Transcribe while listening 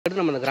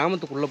இதுக்கடுத்து நம்ம அந்த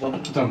கிராமத்துக்குள்ளே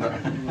போகணும்.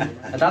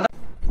 அதாவது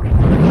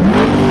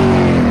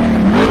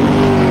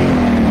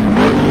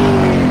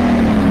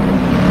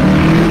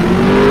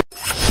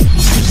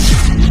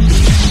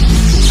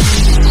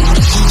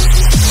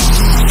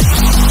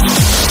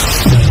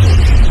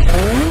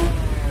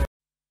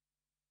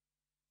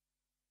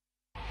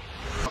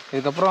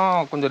இதுக்கப்புறம்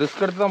கொஞ்சம்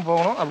ரிஸ்க் எடுத்து தான்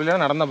போகணும், அப்படி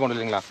இல்லைன்னா நடந்தால் போகணும்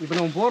இல்லைங்களா? இப்போ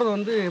நம்ம போகிறது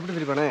வந்து எப்படி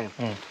தெரியுமாண்ணே,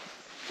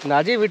 இந்த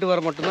அஜய் வீட்டு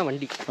வர மட்டும்தான்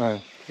வண்டி.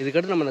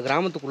 இதுக்கடுத்து நம்ம அந்த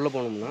கிராமத்துக்குள்ளே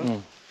போகணும்னா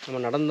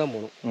நம்ம நடந்து தான்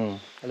போகணும்.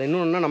 அதில்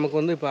இன்னொன்னா நமக்கு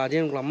வந்து இப்போ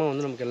அஜயனுக்குள்ள அம்மா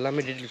வந்து நமக்கு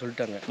எல்லாமே டீட்டெயில்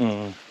சொல்லிட்டாங்க.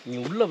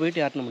 நீங்கள் உள்ளே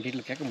போயிட்டு யாரும் நம்ம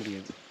டீட்டெயில் கேட்க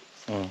முடியாது.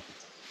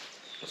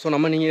 ஸோ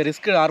நீங்கள்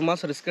 6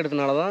 மாதம் ரிஸ்க்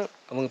எடுத்தனால தான்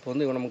அவங்க இப்போ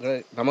வந்து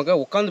நமக்காக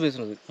உட்காந்து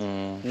பேசுறது.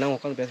 இன்னும்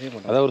உட்காந்து பேசவே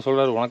மாட்டோம். அதாவது ஒரு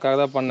சொல்கிறார், உனக்காக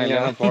தான் பண்ணேன்,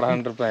 இல்லைன்னா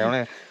போடான்ருப்பேன்,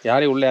 எவனே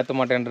யாரையும் உள்ளே ஏற்ற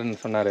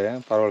மாட்டேன்றன்னு சொன்னார்.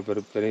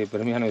 பரவாயில்ல,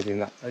 பெருமையான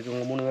விஷயம் தான். அதுக்கு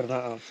உங்கள் 3 பேர்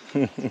தான்.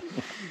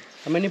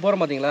 நம்ம இன்னி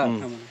போகிறோம் பார்த்தீங்களா?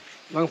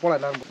 நாங்கள் போகலாம்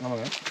எல்லாரும்.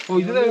 ஆமாங்க.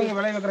 இதுதான் இவங்க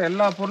விளைய வைக்கிற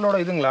எல்லா பொருளோட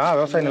இதுங்களா,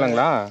 விவசாய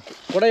நிலங்களா?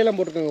 கொடையெல்லாம்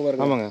போட்டுருக்காங்க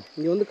பாருங்க. ஆமாங்க.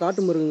 இங்கே வந்து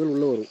காட்டு மிருகங்கள்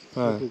உள்ளே வரும்.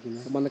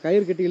 நம்ம அந்த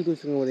கயிறு கட்டி இழுத்து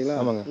வச்சுருக்கோங்க பார்த்தீங்களா?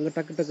 ஆமாங்க. அங்கே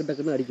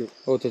டக்குன்னு அடிக்கும்.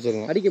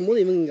 சரிங்க. அடிக்கும்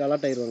போது இவங்க இங்கே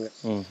அலர்ட் ஆயிடுவாங்க,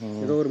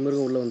 ஏதோ ஒரு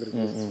மிருகம் உள்ளே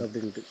வந்துருக்கு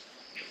அப்படின்ட்டு.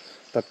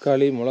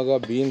 தக்காளி, மிளகா,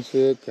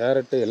 பீன்ஸு,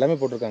 கேரட்டு எல்லாமே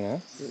போட்டிருக்காங்க.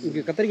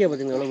 இங்கே கத்திரிக்காய்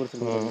பார்த்தீங்கன்னா எவ்வளோ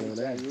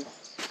பெருசு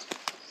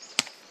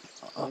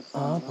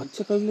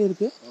பச்சை கலர்ல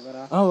இருக்கு.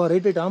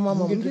 ரைட்.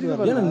 ஆமாம்,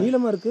 ஏன்னா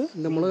நீளமாக இருக்குது.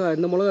 இந்த மிளகா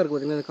இருக்குது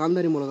பார்த்தீங்கன்னா,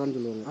 காந்தாரி மிளகான்னு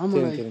சொல்லுவாங்க.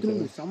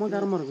 ஆமாம்,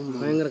 சமகாரமாக இருக்கும்,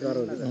 பயங்கர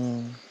காரம் இருக்குது.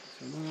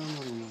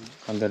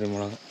 காந்தாரி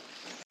மிளகா.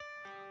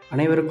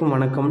 அனைவருக்கும்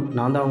வணக்கம்.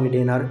 நான் தான் உங்கள்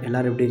டேனார்.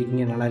 எல்லோரும் எப்படி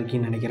இருக்கீங்க? நல்லா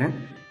இருக்கீங்கன்னு நினைக்கிறேன்.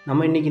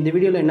 நம்ம இன்றைக்கி இந்த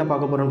வீடியோவில் என்ன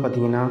பார்க்க போகிறோம்னு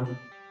பார்த்தீங்கன்னா,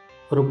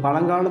 ஒரு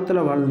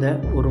பழங்காலத்தில்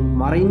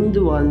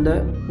மறைந்து வாழ்ந்த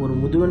ஒரு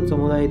முதுவன்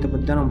சமுதாயத்தை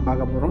பற்றி தான் நம்ம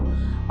பார்க்க போகிறோம்.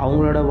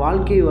 அவங்களோட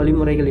வாழ்க்கை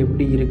வழிமுறைகள்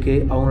எப்படி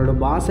இருக்குது, அவங்களோட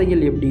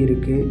பாஷைகள் எப்படி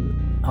இருக்குது,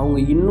 அவங்க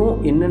இன்னும்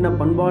என்னென்ன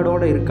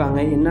பண்பாடோடு இருக்காங்க,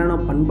 என்னென்ன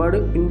பண்பாடு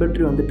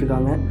பின்பற்றி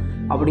வந்துட்டுருக்காங்க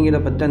அப்படிங்கிறத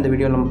பற்றி அந்த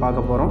வீடியோவில் நம்ம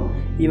பார்க்க போகிறோம்.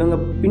 இவங்க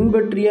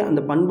பின்பற்றிய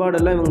அந்த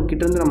பண்பாடெல்லாம் இவங்க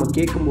கிட்டேருந்து நம்ம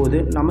கேட்கும்போது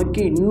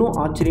நமக்கே இன்னும்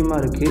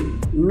ஆச்சரியமாக இருக்குது.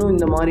 இன்னும்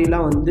இந்த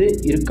மாதிரிலாம்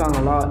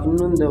இருக்காங்களா,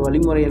 இன்னும் இந்த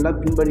வழிமுறையெல்லாம்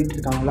பின்பற்றிட்டு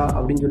இருக்காங்களா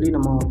அப்படின்னு சொல்லி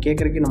நம்ம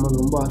கேட்குறதுக்கு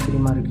நமக்கு ரொம்ப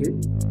ஆச்சரியமாக இருக்குது.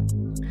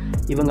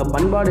 இவங்க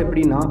பண்பாடு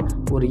எப்படின்னா,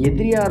 ஒரு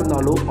எதிரியாக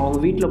இருந்தாலும் அவங்க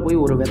வீட்டில்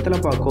போய் ஒரு வெத்தலை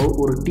பாக்கோ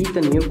ஒரு டீ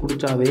தண்ணியோ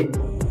குடித்தாவே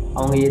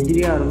அவங்க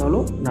எதிரியாக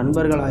இருந்தாலும்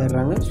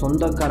நண்பர்களாகிடுறாங்க,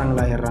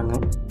 சொந்தக்காரங்களாகிடுறாங்க.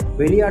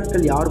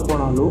 வெளியாட்கள் யார்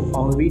போனாலும்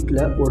அவங்க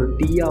வீட்டில் ஒரு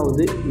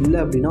டீயாவது இல்லை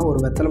அப்படின்னா ஒரு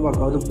வெத்தலை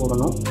பாக்காவது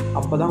போடணும்.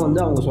 அப்போ தான்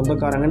அவங்க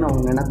சொந்தக்காரங்கன்னு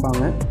அவங்க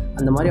நினைப்பாங்க.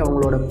 அந்த மாதிரி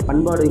அவங்களோட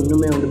பண்பாடு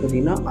இன்னுமே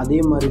பார்த்திங்கன்னா அதே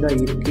மாதிரி தான்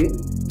இருக்குது.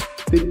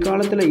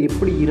 பிற்காலத்தில்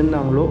எப்படி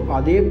இருந்தாங்களோ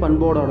அதே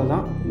பண்பாடோடு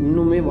தான்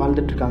இன்னுமே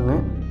வாழ்ந்துட்டுருக்காங்க.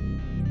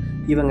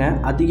 இவங்க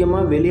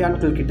அதிகமாக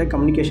வெளியாட்கள் கிட்ட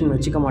கம்யூனிகேஷன்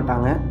வச்சுக்க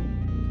மாட்டாங்க.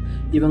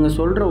 இவங்க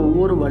சொல்கிற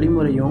ஒவ்வொரு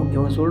வழிமுறையும்,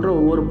 இவங்க சொல்கிற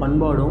ஒவ்வொரு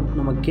பண்பாடும்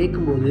நம்ம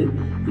கேட்கும்போது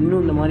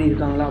இன்னும் இந்த மாதிரி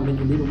இருக்காங்களா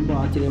அப்படின்னு சொல்லி ரொம்ப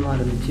ஆச்சரியமாக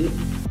இருந்துச்சு.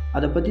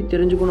 அதை பற்றி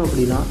தெரிஞ்சுக்கணும்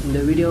அப்படின்னா இந்த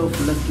வீடியோவை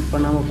ஃபுல்லாக ஸ்கிப்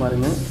பண்ணாமல்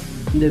பாருங்கள்.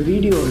 இந்த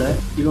வீடியோவில்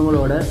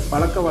இவங்களோட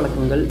பழக்க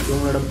வழக்கங்கள்,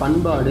 இவங்களோட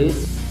பண்பாடு,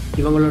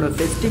 இவங்களோட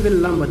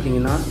ஃபெஸ்டிவல்லாம்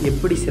பார்த்திங்கன்னா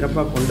எப்படி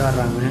சிறப்பாக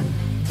கொண்டாடுறாங்க,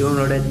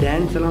 இவங்களோட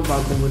டான்ஸ் எல்லாம்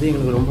பார்க்கும்போது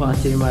எங்களுக்கு ரொம்ப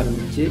ஆச்சரியமாக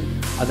இருந்துச்சு.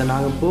 அதை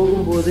நாங்கள்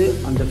போகும்போது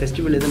அந்த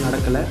ஃபெஸ்டிவல் எதுவும்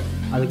நடக்கலை.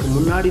 அதுக்கு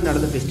முன்னாடி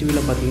நடந்த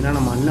ஃபெஸ்டிவலில் பார்த்திங்கன்னா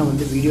நம்ம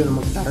அண்ணன் வீடியோ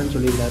நமக்கு தரேன்னு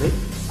சொல்லியிருந்தாரு.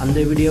 அந்த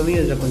வீடியோவையும்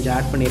இதில் கொஞ்சம்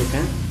ஆட்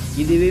பண்ணியிருக்கேன்.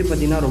 இதுவே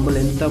பார்த்திங்கன்னா ரொம்ப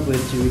லென்த்தாக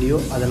போயிடுச்சு வீடியோ.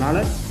 அதனால்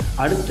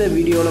அடுத்த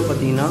வீடியோவில்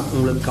பார்த்திங்கன்னா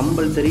உங்களுக்கு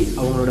கம்பல்சரி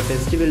அவங்களோட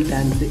ஃபெஸ்டிவல்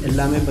டான்ஸு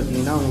எல்லாமே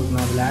பார்த்திங்கன்னா உங்களுக்கு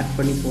நான் அதில் ஆட்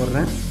பண்ணி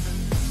போடுறேன்.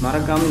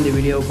 மறக்காமல் இந்த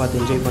வீடியோவை பார்த்து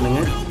என்ஜாய்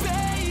பண்ணுங்கள்.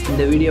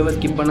 இந்த வீடியோவை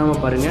ஸ்கிப்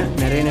பண்ணாமல் பாருங்கள்.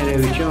 நிறைய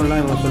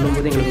விஷயம்லாம் இவங்க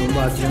சொல்லும்போது எங்களுக்கு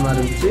ரொம்ப ஆச்சரியமாக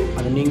இருந்துச்சு.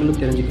 அதை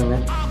நீங்களும் தெரிஞ்சுக்கோங்க.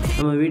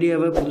 நம்ம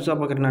வீடியோவை புதுசாக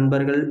பார்க்குற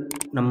நண்பர்கள்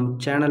நம்ம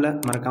சேனலை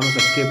மறக்காமல்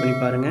சப்ஸ்கிரைப் பண்ணி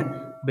பாருங்கள்.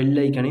 பெல்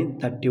ஐக்கனை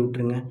தட்டி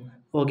விட்டுருங்க.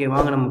 ஓகே,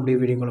 வாங்க நம்ம அப்படியே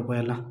வீடியோக்குள்ளே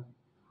போயிடலாம்.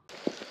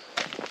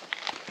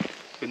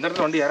 இந்த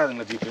இடத்துல வண்டி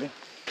ஏறாதுங்களா? ஜீப்பு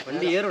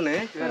வண்டி ஏறுனே,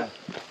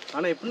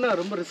 ஆனால் எப்படின்னா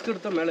ரொம்ப ரிஸ்க்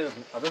எடுத்தால் மேலே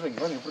இருக்கும். அதான்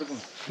இங்கே எப்படி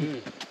இருக்கும்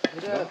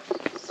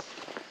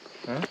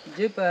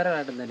ஜீப் ஏற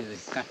ஆட்டம் தெரியுது.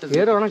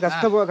 ஏறும், ஆனால்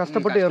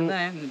கஷ்டப்பட்டு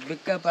ஏறணும்.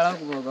 பிக்கப்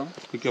அளவுக்கு போகும்.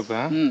 பிக்கப்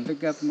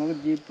போகும்,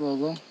 ஜீப்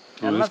போகும்.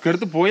 ரிஸ்க்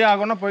எடுத்து போய்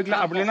ஆகணும்னா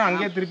போய்க்கலாம், அப்படின்னா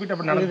அங்கேயே திருப்பிட்டு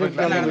அப்படி நடந்து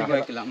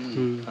போய்க்கலாம்.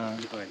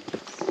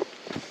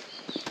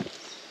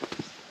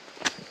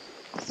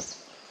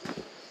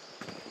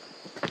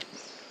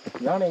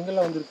 யானை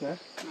எங்கெல்லாம் வந்துருக்குங்க?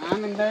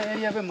 நான் இந்த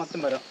ஏரியாவே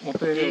மொத்தம் வரும்.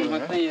 மொத்த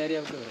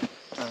ஏரியாவுக்கு வரும்.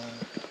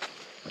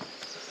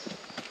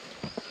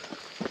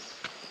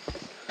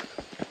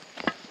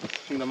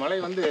 இந்த மலை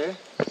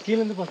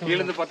கீழேருந்து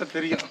பார்த்தா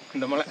தெரியும்.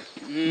 இந்த மலை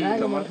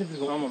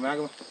ஆமாம்,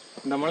 மேகம்.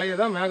 இந்த மலையை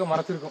தான் மேகம்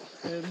மறைச்சிருக்கும்.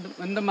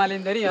 இந்த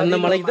மலையும் தெரியும். அந்த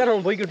மலைக்கு தான்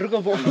நம்ம போய்கிட்டு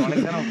இருக்கோம். அந்த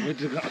மலைக்கு தான் நம்ம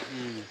போயிட்டு இருக்கோம்.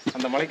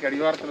 அந்த மலைக்கு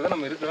அடிவாரத்தில் தான்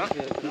நம்ம இருக்கிறோம்.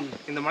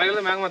 இந்த மலையில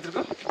தான் மேகம்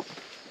மறைச்சிருக்கோம்.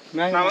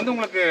 நான்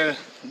உங்களுக்கு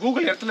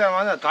கூகுள் இடத்துல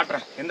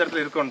காட்டுறேன், எந்த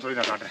இடத்துல இருக்குன்னு சொல்லி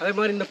நான் காட்டுறேன். அதே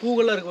மாதிரி இந்த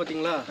பூவெல்லாம் இருக்குது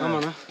பார்த்தீங்களா?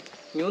 ஆமாண்ணா.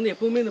 இங்கே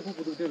எப்பவுமே இந்த பூ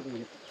பூத்துக்கிட்டே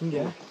இருக்குங்க.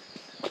 இங்கே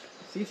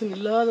சீசன்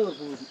இல்லாத ஒரு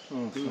பூ.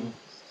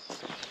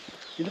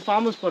 இது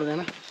ஃபார்ம் ஹவுஸ் போகிறது.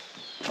 ஏன்னா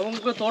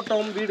அவங்க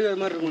தோட்டம், வீடு அது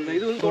மாதிரி இருக்கும்.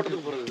 இது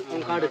தோட்டத்துக்கு போகிறது,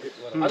 அவங்க காடுக்கு.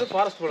 அது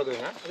ஃபாரஸ்ட்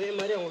போகிறதுங்க. அதே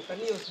மாதிரி அவங்க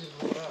தண்ணி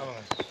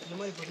வச்சுருக்காங்க. இந்த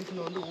மாதிரி இப்போ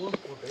சீசனில்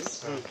ஓஸ் போட்டு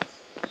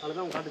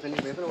அதுதான் அவங்க காட்டு தண்ணி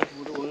எத்தனை ஊசி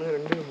போகுது 1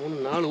 2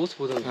 3 4 ஊசி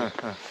போகுது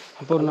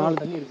அப்போ ஒரு 4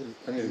 தண்ணி இருக்குது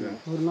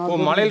ஒரு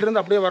 4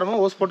 மலையிலிருந்து அப்படியே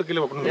வரணும் ஓஸ் போட்டு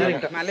கீழே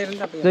வைக்கணும்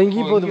மலையிலிருந்து அப்படியே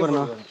இங்கே போகுது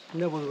பாருண்ணா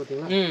இந்த போகுது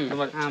பார்த்தீங்களா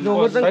இந்த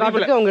ஒவ்வொருத்தர்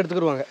காட்டுக்கு அவங்க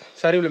எடுத்துக்கிடுவாங்க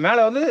சரிவில்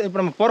மேலே வந்து இப்போ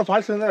நம்ம போகிற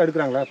ஃபால்ஸ்லேருந்து தான்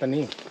எடுக்கிறாங்களா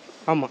தண்ணி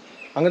ஆமாம்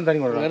அங்கேருந்து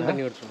தண்ணி கொண்டு அங்கேருந்து வராங்க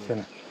தண்ணி எடுத்துருவாங்க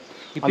சரி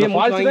இப்போ அந்த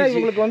ஃபால்ஸ் தான்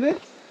இவங்களுக்கு வந்து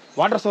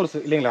வாட்டர் சோர்ஸ்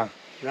இல்லைங்களா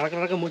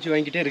நடக்க மூச்சு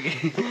வாங்கிட்டே இருக்கு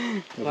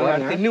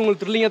இன்னும்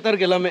உங்களுக்கு த்ரில்லிங்காக தான்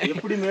இருக்கு எல்லாமே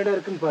எப்படி மேடாக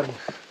இருக்குன்னு பாருங்க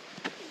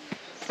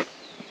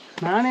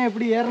நானே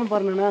எப்படி ஏறணும்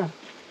பாருங்கண்ணா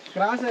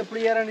கிராஸை எப்படி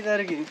ஏற வேண்டியதாக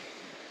இருக்கு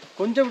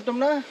கொஞ்சம்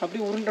விட்டோம்னா அப்படி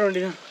உருண்ட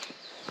வேண்டியதான்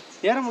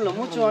ஏற முடியல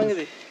மூச்சு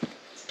வாங்குது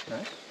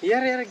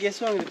ஏற ஏற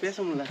கெஸ் வாங்குது பேச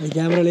முடியல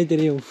கேமராலே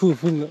தெரியும்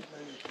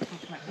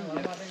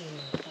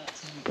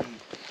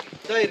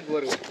இதாக இருக்கு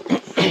பாருங்க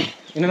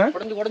என்னன்னா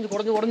உடஞ்சு உடஞ்சு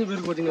உடஞ்சு உடஞ்சு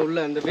போயிருக்கு பார்த்தீங்க உள்ள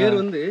அந்த வேர்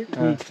வந்து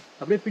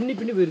அப்படியே பின்னி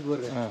பின்னி போயிருக்கு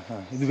பாருங்க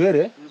இது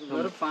வேறு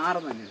ஒரு பாறை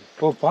தானே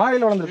ஓ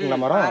பாறையில்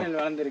வளர்ந்துருக்குங்களா மரம் பாறையில்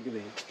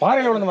வளர்ந்துருக்குது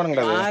பாறையில் வளர்ந்த மரம்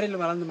கிடையாது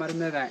பாறையில் வளர்ந்து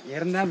மருந்தே தான்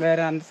இருந்தால் வேற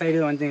அந்த சைடு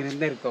வந்து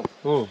இருந்தே இருக்கும்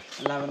ஓ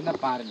எல்லாம்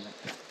இருந்தால் பாறையில்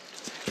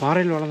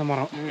பாறையில் வளர்ந்த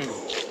மரம்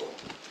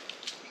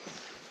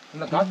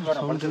இந்த காசு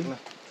வர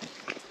படிச்சிருக்கேன்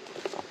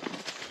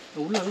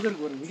உள்ள அங்கே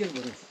இருக்கு பாருங்க இங்கே இருக்கு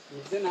பாருங்க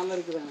இது நல்லா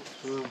இருக்குதாங்க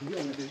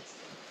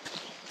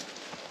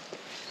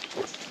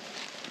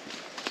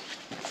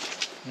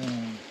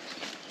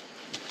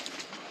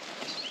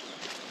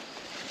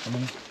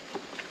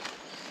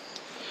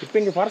இப்போ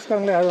இங்கே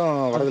ஃபாரஸ்ட்காரங்களே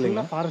யாரும் வரது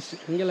இல்லைங்களா ஃபாரஸ்ட்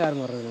இங்கெல்லாம்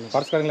யாரும் வர்றது இல்லை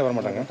ஃபாரஸ்ட்காரங்களே வர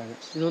மாட்டாங்க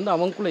இது வந்து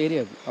அவங்களுக்குள்ள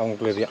ஏரியா அது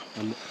அவங்களுக்குள்ள ஏரியா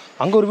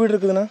அங்கே ஒரு வீடு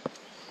இருக்குதுண்ணா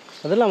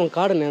அதெல்லாம் அவங்க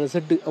காடுண்ணே அந்த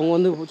செட்டு அவங்க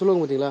வந்து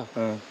சொல்லுவாங்க பார்த்தீங்களா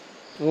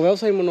அவங்க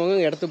விவசாயம் பண்ணுவாங்க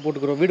அங்கே இடத்த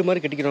போட்டுக்கிறோம் வீடு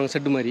மாதிரி கட்டிக்கிறாங்க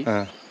செட்டு மாதிரி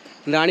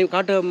இந்த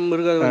காட்டு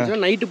மிருகம்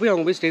வந்துச்சுன்னா நைட்டு போய்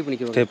அவங்க போய் ஸ்டே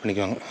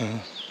பண்ணிக்குவாங்க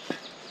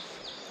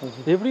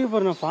எப்படி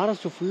பாருங்க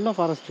ஃபாரஸ்ட்டு ஃபுல்லாக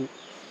ஃபாரஸ்ட்டு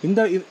இந்த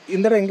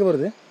இடம் எங்கே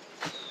வருது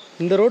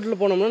இந்த ரோட்டில்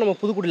போனோம்னா நம்ம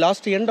புதுக்குடி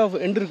லாஸ்ட் எண்ட்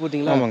இருக்கு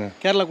பார்த்தீங்களா ஆமாங்க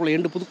கேரளாக்குள்ள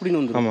எண்டு புதுக்குடின்னு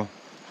வந்து ஆமாம்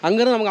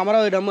அங்கேருந்து நமக்கு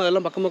அமராவதி டேம்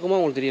அதெல்லாம் பக்கம் பக்கமாக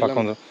உங்களுக்கு தெரியல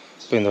பக்கம் வந்து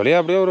இப்போ இந்த வழியாக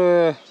அப்படியே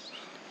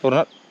ஒரு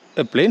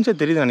நாள் பிளேன்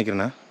சைட் தெரியுது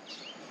நினைக்கிறேண்ணா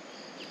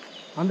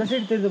அந்த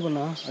சைடு தெரியுது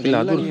பண்ணா இல்லை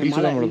அது ஒரு பீச்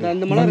தான்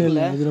அந்த மலை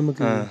இருக்குல்ல இது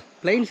நமக்கு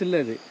பிளைன்ஸ் இல்லை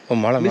அது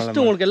மலை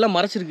மிஸ்ட் உங்களுக்கு எல்லாம்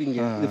மறைச்சிருக்கு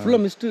இங்கே இது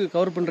ஃபுல்லாக மிஸ்ட்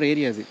கவர் பண்ணுற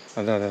ஏரியா அது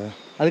அதான்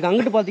அதுக்கு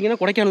அங்கிட்டு பார்த்தீங்கன்னா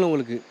கொடைக்கானல்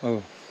உங்களுக்கு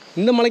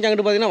இந்த மலைக்கு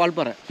அங்கிட்டு பார்த்தீங்கன்னா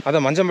வால்பாறை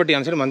அதான் மஞ்சம்பட்டி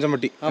அந்த சைடு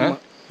மஞ்சம்பட்டி ஆமாம்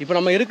இப்போ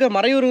நம்ம இருக்க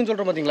மறையூருன்னு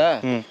சொல்கிறோம் பார்த்தீங்களா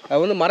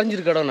அது வந்து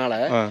மறைஞ்சிருக்க இடம்னால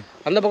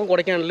அந்த பக்கம்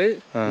கொடைக்கானல்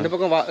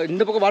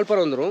இந்த பக்கம்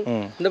வால்பாறை வந்துடும்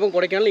இந்த பக்கம்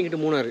கொடைக்கானல்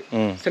இங்கிட்டு மூணாறு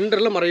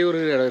சென்டரில் மறையூர்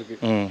இடம் இருக்கு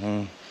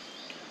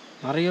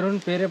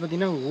மறையூர்னு பேரே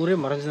பார்த்தீங்கன்னா ஊரே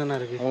மறைஞ்சு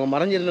தானே இருக்கு அவங்க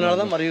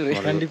மறைஞ்சிருந்தனால தான்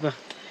மறையூர் கண்டிப்பாக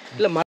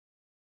இல்லை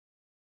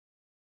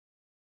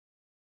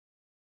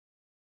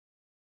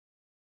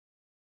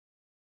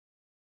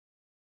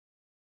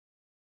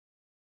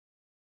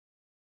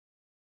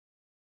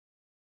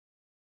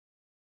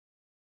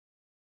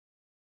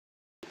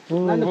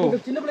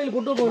சின்ன பிள்ளைகள்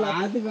கூட்டு போகல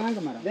அது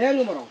வேங்க மரம்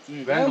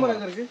வேங்க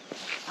மரம் இருக்கு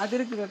அது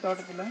இருக்குது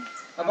தோட்டத்தில்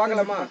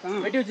பார்க்கலாமா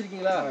வெட்டி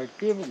வச்சிருக்கீங்களா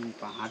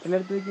பாட்டில்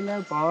எடுத்து வைக்கல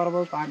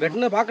போகிறப்போ பார்க்க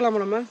வெட்டினா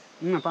பார்க்கலாமா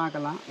நம்ம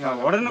பார்க்கலாம்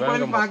உடனே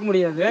பார்க்க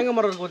முடியாது வேங்க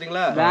மரம் இருக்கு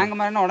பார்த்தீங்களா வேங்க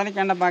மரம்னா உடனே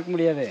கண்ட பார்க்க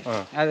முடியாது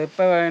அது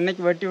இப்போ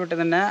இன்னைக்கு வெட்டி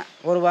விட்டதுன்னா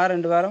 1 வாரம்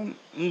 2 வாரம்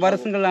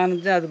வருஷங்கள்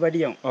ஆனிச்சு அது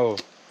படியும்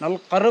நல்ல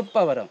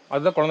கருப்பாக வரும்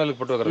அதுதான்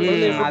குழந்தைகளுக்கு போட்டு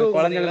வைக்கிறது அது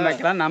குழந்தைகளும்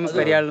வைக்கலாம் நம்ம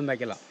பெரிய ஆளும்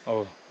வைக்கலாம்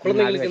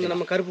குழந்தைங்களுக்கு இந்த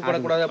நம்ம கருப்பு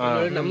படக்கூடாது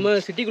அப்படின்னு நம்ம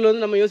சிட்டிக்குள்ள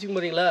வந்து நம்ம யோசிக்கும்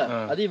போறீங்களா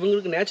அது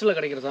இவங்களுக்கு நேச்சுரலா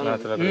கிடைக்கிற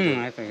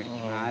சாதனம்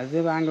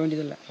அது வாங்க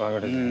வேண்டியதில்லை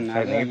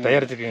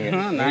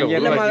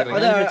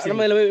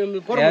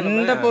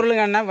எந்த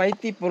பொருளுங்கன்னா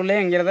வைத்திய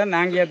பொருளேங்கிறத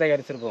நாங்களே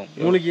தயாரிச்சிருப்போம்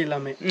மூலிகை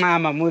எல்லாமே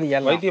ஆமா மூலிகை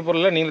எல்லாம் வைத்திய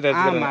பொருள் நீங்களே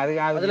ஆமா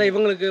அதுல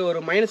இவங்களுக்கு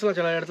ஒரு மைனஸ்லாம்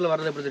சில இடத்துல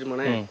வர்றது எப்படி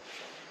தெரியுமாண்ணே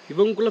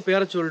இவங்களுக்குள்ள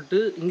பேரை சொல்லிட்டு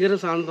இங்க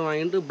இருந்து சாந்தம்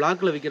வாங்கிட்டு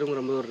பிளாக்ல விற்கிறவங்க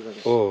ரொம்ப பேர்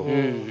இருக்காங்க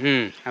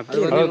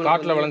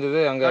காட்டுல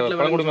விளைஞ்சது அங்க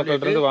பழங்குடி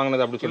மக்கள் இருந்து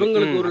வாங்கினது அப்படி சொல்லி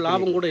இவங்களுக்கு ஒரு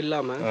லாபம் கூட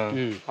இல்லாம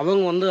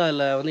அவங்க வந்து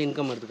அதுல வந்து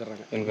இன்கம்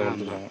எடுத்துக்கிறாங்க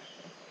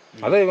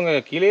அதான் இவங்க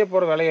கீழே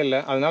போற வேலையே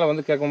இல்லை அதனால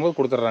வந்து கேட்கும்போது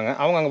கொடுத்துட்றாங்க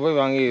அவங்க அங்க போய்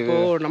வாங்கி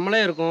இப்போ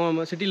நம்மளே இருக்கோம்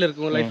சிட்டில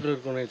இருக்கோம் லைஃப்ல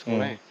இருக்கோம்னு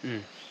வச்சுக்கோங்களேன்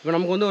இப்போ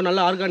நமக்கு வந்து ஒரு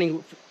நல்ல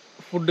ஆர்கானிக்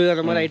ஃபுட்டு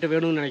அந்த மாதிரி ஐட்டம்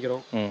வேணும்னு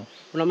நினைக்கிறோம்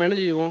நம்ம என்ன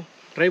செய்வோம்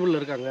ட்ரைபல்ல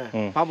இருக்காங்க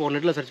பார்ப்போம்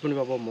நெட்டில் சர்ச் பண்ணி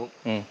பார்ப்போம்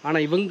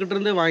ஆனால் இவங்ககிட்ட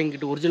இருந்தே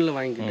வாங்கிக்கிட்டு ஒரிஜினல்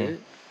வாங்கிக்கிட்டு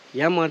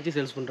ஏமாற்றி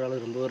சேல்ஸ் பண்ணுற ஆளு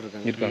ரொம்ப பேர்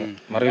இருக்காங்க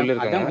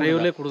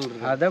மறையூர்லேயே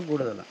கூடுதல் அதான்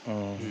கூடுதல்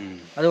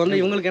அது வந்து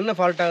இவங்களுக்கு என்ன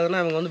ஃபால்ட்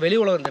ஆகுதுன்னா அவங்க வந்து வெளி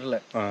உலகம் தெரியல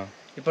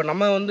இப்போ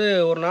நம்ம வந்து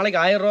ஒரு நாளைக்கு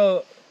 1000 ரூபா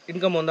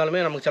இன்கம்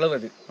வந்தாலுமே நமக்கு செலவு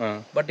அது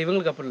பட்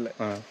இவங்களுக்கு அப்படி இல்லை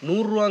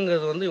 100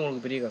 ரூபாங்கிறது வந்து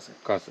இவங்களுக்கு பெரிய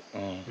காசு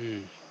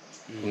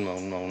உண்மை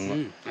உண்மை உண்மை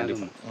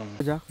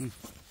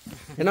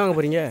என்ன வாங்க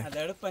போறீங்க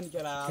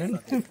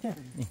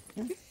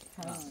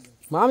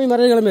மாமி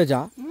மறைய கிளம்பியாச்சா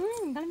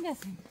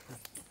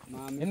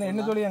என்ன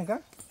என்ன சொல்லியாங்கக்கா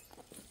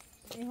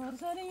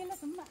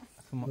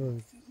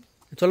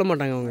சொல்ல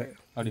மாட்டாங்க அவங்க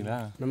அப்படிங்களா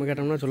நம்ம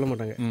கேட்டோம்னா சொல்ல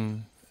மாட்டாங்க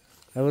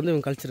அது வந்து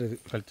இவங்க கல்ச்சர்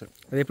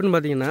அது எப்படின்னு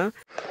பார்த்தீங்கன்னா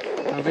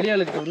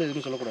வெளியாளுக்கு வந்து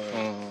எதுவும் சொல்லக்கூடாது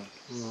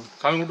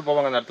சாமி கூட்டு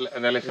போவாங்க அந்த இடத்துல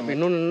அந்த எலெக்ஷன்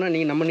இன்னொன்றுன்னா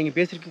நீங்கள்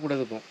பேசிருக்க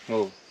கூடாது இப்போ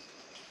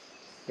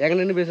எங்க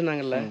நின்று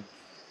பேசுனாங்கல்ல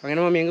அவங்க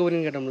என்ன மாமி எங்கே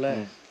போறீங்கன்னு கேட்டோம்ல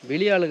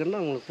வெளியாளுக்குன்னா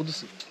அவங்களுக்கு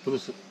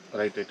புதுசு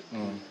ரைட்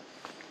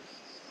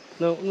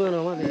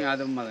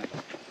அது உண்மைதான்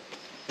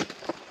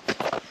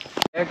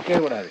கேட்கவே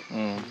கூடாது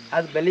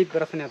அது வெளி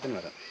பிரச்சனை எத்தனை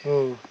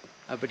வரும்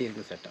அப்படி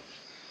இருக்கு சட்டம்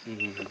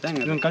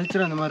இவங்க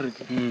கல்ச்சர் அந்த மாதிரி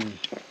இருக்கு.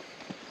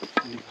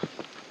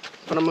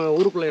 இப்போ நம்ம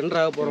ஊருக்குள்ளே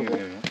என்ட்ராக போகிறோம்.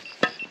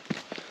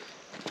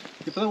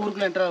 இப்போ தான்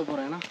ஊருக்குள்ளே என்ட்ராக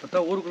போகிறேன். ஏன்னா இப்போ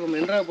தான் ஊருக்குள்ள நம்ம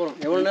என்ட்ராக போகிறோம்.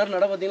 எவ்வளோ நேரம்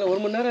நட பார்த்தீங்கன்னா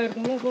 1 மணி நேரம்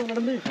இருக்குங்களா இப்போ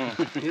நடந்து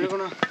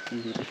இருக்கணும்.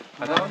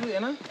 அதாவது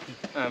ஏன்னா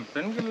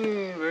பெண்கள்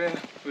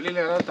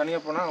வெளியில் யாராவது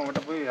தனியாக போனால்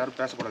அவங்ககிட்ட போய் யாரும்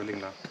பேசக்கூடாது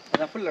இல்லைங்களா?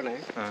 அது அப்படி இல்லைண்ணே.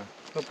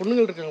 இப்போ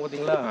பொண்ணுங்கள் இருக்காங்க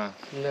பார்த்தீங்களா,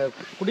 இந்த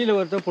குடியில்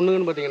வரத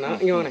பொண்ணுங்கன்னு பார்த்தீங்கன்னா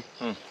இங்கே வாங்க,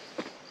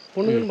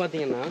 பொண்ணுங்கன்னு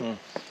பார்த்தீங்கன்னா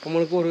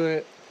நம்மளுக்கு ஒரு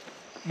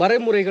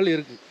வரைமுறைகள்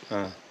இருக்குது.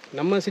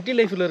 நம்ம சிட்டி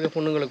லைஃப்பில் இருக்க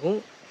பொண்ணுங்களுக்கும்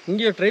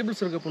இங்கே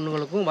ட்ரைபிள்ஸ் இருக்க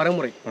பொண்ணுங்களுக்கும்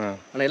வரைமுறை.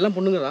 ஆனால் எல்லாம்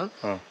பொண்ணுங்க தான்.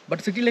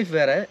 பட் சிட்டி லைஃப்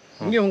வேறு.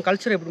 இங்கே அவங்க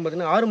கல்ச்சர் எப்படின்னு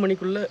பார்த்தீங்கன்னா 6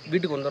 மணிக்குள்ளே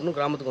வீட்டுக்கு வந்துடணும்,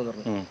 கிராமத்துக்கு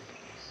வந்துடணும்.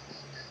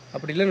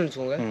 அப்படி இல்லைன்னு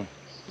வச்சுக்கோங்க,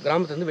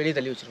 கிராமத்துலேருந்து வெளியே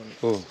தள்ளி வச்சுருவாங்க,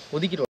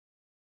 ஒதுக்கிடுவாங்க.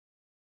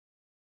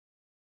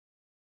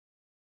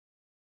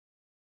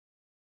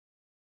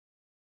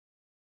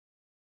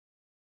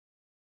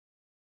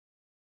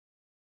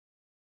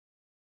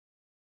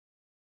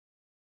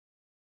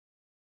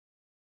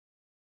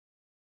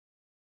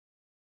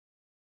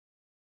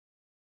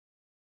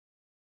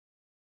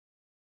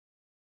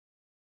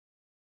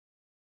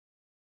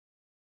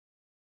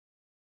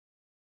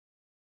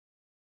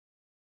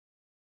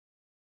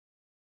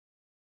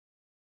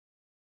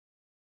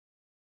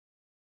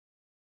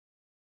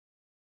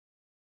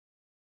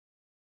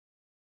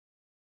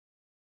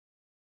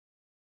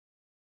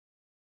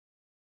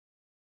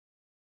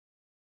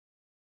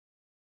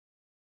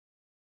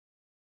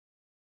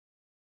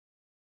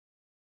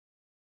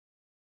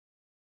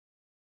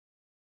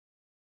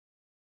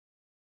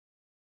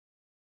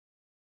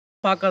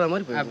 பார்க்காத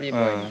மாதிரி அப்படியே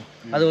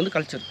அது வந்து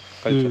கல்ச்சர்.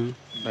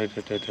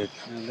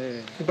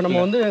 இப்போ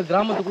நம்ம வந்து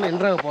கிராமத்துக்குள்ளே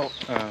என்ட்ராக போகிறோம்.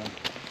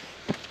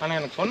 ஆனால்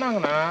எனக்கு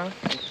சொன்னாங்கன்னா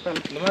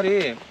இந்த மாதிரி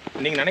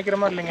நீங்கள் நினைக்கிற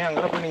மாதிரி இல்லைங்க,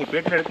 அங்கெல்லாம் போய் நீங்கள்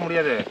பேட்டில் எடுக்க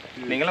முடியாது,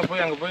 நீங்களாம்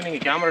போய் அங்கே போய்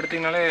நீங்கள் கேமரா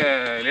எடுத்தீங்கனாலே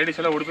லேடிஸ்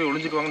எல்லாம் ஓடி போய்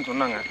ஒளிஞ்சுக்குவாங்கன்னு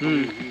சொன்னாங்க.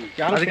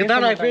 அதுக்கு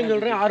தான் நான் எப்பயும்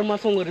சொல்கிறேன், 6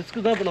 மாதம் உங்கள்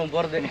ரிஸ்க்கு தான் இப்போ நம்ம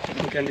போகிறது.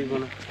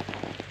 கண்டிப்பாக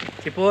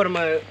இப்போது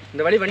நம்ம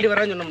இந்த வண்டி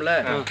வரான்னு சொன்னோம்ல,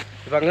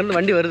 இப்போ அங்கேருந்து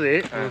வண்டி வருது,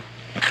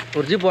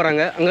 ஒரு ஜீப்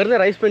போகிறாங்க,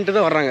 அங்கேருந்து ரைஸ் பண்ணிட்டு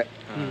தான் வர்றாங்க.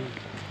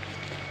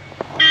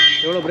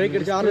 எவ்வளோ பிரேக்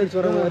அடிச்சு 6 அடிச்சு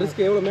வர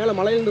ரிஸ்க், எவ்வளோ மேலே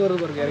மலையிலேருந்து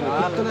வருது பாருங்க, இறங்கி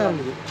தான்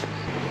இருந்தது.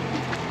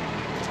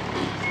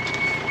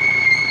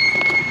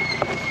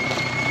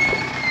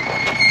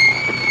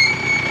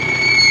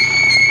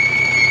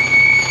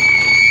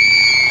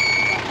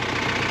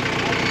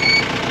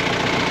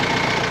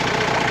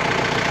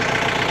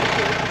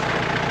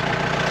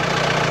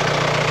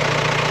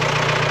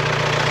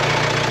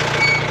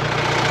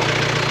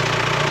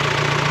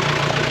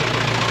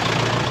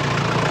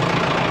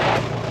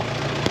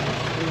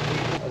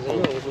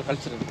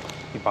 கல்ச்சர்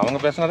இப்போ அவங்க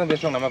பேசினா தான்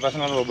பேசுவாங்க, நம்ம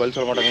பேசினாலும் பதில்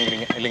சொல்ல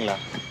மாட்டாங்கிறீங்க இல்லைங்களா?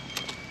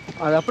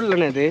 அது அப்படி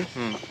இல்லைண்ணே. இது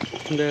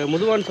இந்த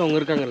முதுவான்ஸ் அவங்க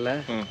இருக்காங்கல்ல,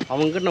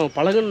 அவங்ககிட்ட நம்ம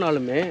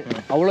பழகுனாலுமே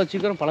அவ்வளோ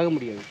சீக்கிரம் பழக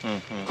முடியாது.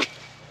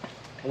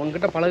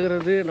 அவங்ககிட்ட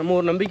பழகுறது நம்ம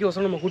ஒரு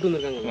நம்பிக்கையோசரம் நம்ம கூட்டு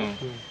வந்திருக்காங்கல்ல,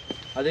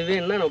 அதுவே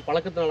என்ன நம்ம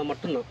பழக்கத்தினால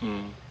மட்டும்தான்.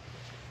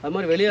 அது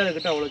மாதிரி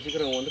வெளியாளர்கிட்ட அவ்வளோ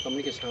சீக்கிரம் அவங்க வந்து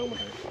கம்யூனிகேஷன் ஆக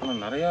மாட்டாங்க.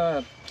 ஆனால் நிறையா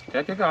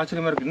கேட்க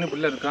ஆச்சரியமாக இருக்குது, இன்னும்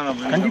பிள்ளை இருக்காங்க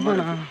அப்படின்னு.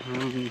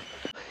 கண்டிப்பாக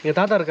எங்கள்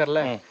தாத்தா இருக்கார்ல,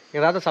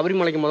 எங்கள் தாத்தா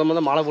சபரிமலைக்கு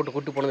முத மாலை போட்டு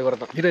கூட்டு போனது இவர்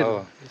தான்.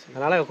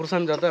 அதனால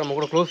குருசாமி தாத்தா நம்ம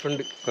கூட க்ளோஸ்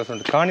ஃப்ரெண்டு.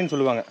 காணின்னு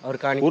சொல்லுவாங்க. அவர்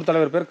காணி, ஊர்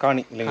தலைவர் பேர்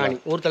காணி இல்லைங்களா? காணி,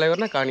 ஊர்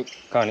தலைவர்னா காணி.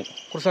 காணி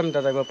குருசாமி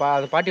தாத்தா. இப்போ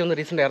அது பாட்டி வந்து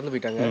ரீசெண்டாக இறந்து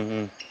போயிட்டாங்க.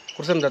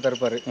 குருசாமி தாத்தா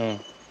இருப்பார்.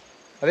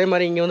 அதே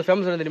மாதிரி இங்கே வந்து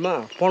ஃபேமஸ் என்ன தெரியுமா,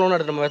 போனோன்னு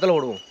அடுத்து நம்ம வெத்தலை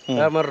ஓடுவோம்,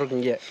 வேறு மாதிரி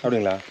இருக்கும் இங்கே.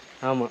 அப்படிங்களா?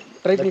 ஆமாம்,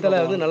 வெத்தலை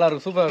வந்து நல்லா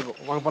இருக்கும், சூப்பராக இருக்கும்.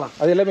 வாங்க போகலாம்.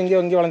 அது எல்லாமே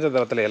இங்கே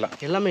வளைஞ்சது வெத்தலை எல்லாம்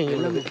எல்லாமே இங்கே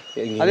எல்லாமே.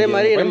 அதே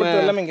மாதிரி நம்ம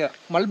எல்லாமே இங்கே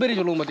மல்பெரி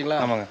சொல்லுவோம்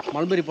பார்த்தீங்களா? ஆமாங்க,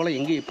 மல்பெரி போல்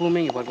எங்கே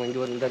எப்பவுமே இங்கே பார்க்கலாம்.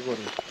 இங்கே இந்த இருக்கு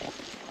வருது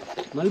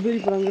மல்பெரி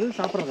பழங்கிறது.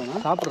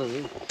 சாப்பிட்றது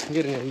இங்கே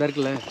இருங்க, இந்த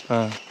இருக்குல்ல,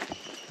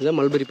 இதுதான்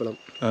மல்பெரி பழம்.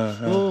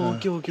 ஓ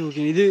ஓகே ஓகே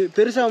ஓகே. இது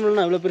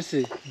பெருசாகணும்னா எவ்வளோ பெருசு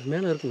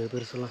மேலே இருக்குங்க,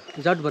 பெருசெல்லாம்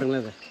சாப்பிட்டு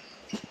பாருங்களேன். அதை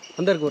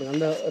அந்த இருக்கு பாருங்க,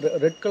 அந்த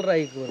ரெட் கலர்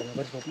ஆகிருக்கு பாருங்க,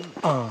 பறிச்சு பார்ப்போம்.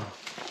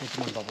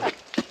 பார்ப்போம்.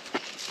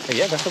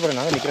 ஐயா கஷ்டப்படுறேன்,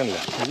 நாங்கள் நிற்கிறேன்ல,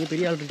 பெரிய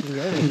பெரிய ஆள்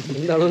இருக்குங்க.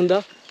 இந்த அளவு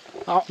தான்.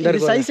 இந்த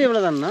சைஸ்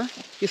எவ்வளோ தானே?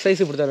 இது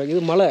சைஸ் இப்படி தான் இருக்குது.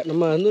 இது மலை,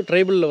 நம்ம வந்து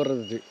ட்ரைபிளில்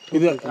வர்றது.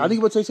 இது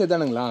அதிகபட்ச சைஸ்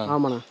தானுங்களா?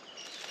 ஆமாண்ணா.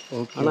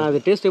 ஆனால் அது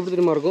டேஸ்ட் எப்படி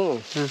தெரியுமா இருக்கும்?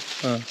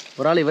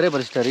 ஒரு ஆள் இவரே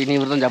பறிச்சிட்டாரு, இனி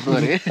இவர் தான்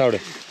சாப்பிடுவாரு.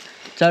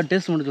 சாப்பிட்டு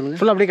டேஸ்ட் மட்டும் சொல்லுங்கள்.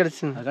 ஃபுல்லாக அப்படியே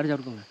கிடச்சிங்க, அது கடை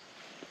சாப்பிட்டுக்கோங்க.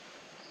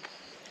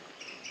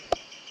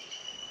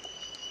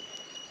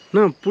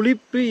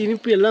 புளிப்பு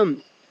இனிப்பு எல்லாம்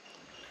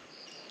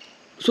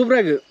சூப்பராக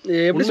இருக்குது.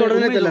 எப்படி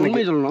சொல்கிறதுனே தெரியல.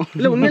 உண்மையை சொல்லணும்.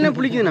 இல்லை உண்மையிலே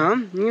புளிக்குதுண்ணா,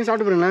 நீங்கள்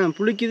சாப்பிட்டு பாருங்களேன்,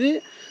 புளிக்குது.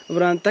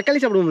 அப்புறம்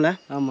தக்காளி சாப்பிடுவோம்ல,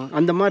 ஆமாம்,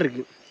 அந்த மாதிரி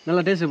இருக்குது.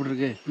 நல்லா டேஸ்ட் எப்படி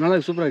இருக்குது? நல்லா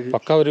சூப்பராக இருக்குது.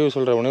 பக்கா ரிவ்யூ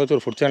சொல்கிற உணவு வச்சு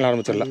ஒரு ஃபுட் சேனல்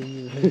ஆரம்பிச்சிடலாம்.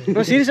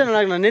 சீரியஸாக நல்லா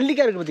இருக்குண்ணா.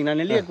 நெல்லிக்காய் இருக்குது பார்த்தீங்கன்னா,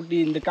 நெல்லிக்காய் குட்டி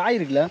இந்த காய்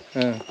இருக்குல்ல,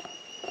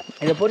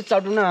 இதை பொறிச்சு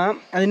சாப்பிட்டோம்னா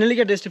அது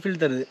நெல்லிக்காய் டேஸ்ட்டு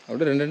ஃபீல் தருது.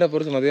 அப்படியே 2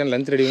 பொறிச்சு மதியம்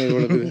லஞ்ச் ரெடி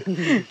பண்ணி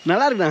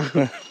நல்லா இருக்குண்ணா.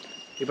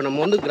 இப்போ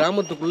நம்ம வந்து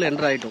கிராமத்துக்குள்ளே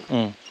என்ட்ரு ஆகிட்டோம்.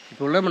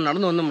 இப்போ உள்ள நம்ம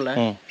நடந்து வந்தோம்ல,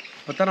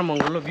 இப்போ தான் நம்ம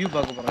அங்கே உள்ள வியூ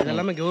பார்க்க போகிறோம். இது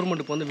எல்லாமே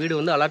கவர்மெண்ட் இப்போ வந்து வீடு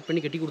வந்து அலாட்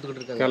பண்ணி கட்டி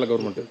கொடுத்துக்கிட்டு இருக்காங்க, கேரளா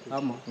கவர்மெண்ட்.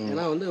 ஆமாம்,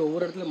 ஏன்னா வந்து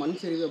ஒவ்வொரு இடத்துல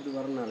மண் சரிவு அப்படி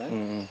வரனால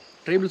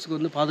ட்ரைபிள்ஸ்க்கு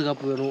வந்து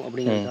பாதுகாப்பு வேணும்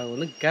அப்படிங்கிறதுக்காக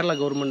வந்து கேரளா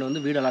கவர்மெண்ட்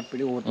வந்து வீடு அலாட்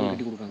பண்ணி ஒவ்வொருத்தரும்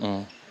கட்டி கொடுக்காங்க.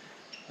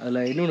 அதில்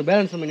இன்னொன்று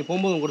பேலன்ஸ் பண்ணி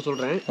போகும்போது கூட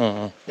சொல்கிறேன்.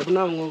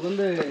 எப்படின்னா உங்களுக்கு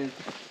வந்து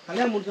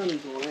கல்யாணம் முடிச்சான்னு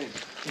வச்சுக்கோங்களேன்,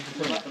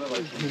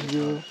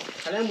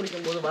 கல்யாணம்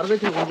முடிக்கும் போது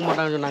வரதட்சணை கொடுக்க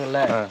மாட்டாங்கன்னு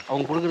சொன்னாங்கல்ல,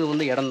 அவங்க கொடுக்குறது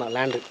வந்து இடம் தான்,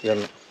 லேண்டு.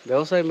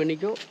 விவசாயம்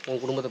பண்ணிக்கோ,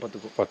 உன் குடும்பத்தை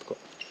பார்த்துக்கோ.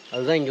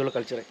 அதுதான் இங்கே உள்ள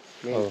கல்ச்சரே.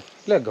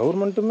 இல்லை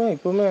கவர்மெண்ட்டுமே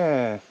இப்போவுமே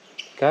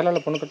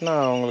கேரளாவில் பொண்ணு கட்டினா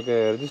அவங்களுக்கு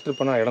ரெஜிஸ்டர்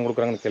பண்ண இடம்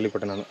கொடுக்குறாங்கன்னு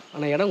கேள்விப்பட்டேன் நான்.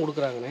 ஆனால் இடம்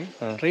கொடுக்குறாங்கண்ணே,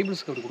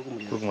 ட்ரைபிள்ஸ்க்கு அப்படி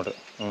கொடுக்க மாட்டேன்.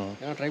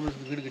 ஏன்னா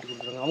ட்ரைபிள்ஸ்க்கு வீடு கட்டி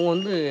கொடுக்குறாங்க. அவங்க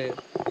வந்து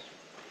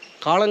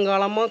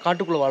காலங்காலமாக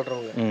காட்டுக்குள்ளே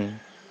வாழ்கிறவங்க.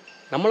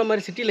 நம்மள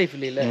மாதிரி சிட்டி லைஃப்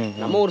இல்லைல்ல.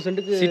 நம்ம ஒரு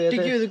சென்ட்டுக்கு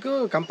சிட்டிக்கும்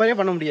இதுக்கும் கம்பேரே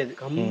பண்ண முடியாது.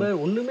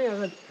 ஒன்றுமே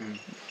ஆகாது.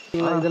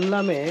 இது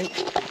எல்லாமே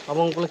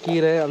அவங்களுக்குள்ள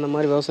கீரை அந்த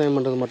மாதிரி விவசாயம்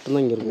பண்ணுறது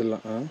மட்டும்தான் இங்கே இருக்குது.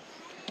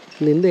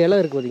 இந்த இலை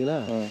இருக்குது பார்த்தீங்களா,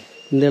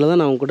 இந்த இலை தான்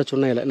நான் அவங்க கிட்ட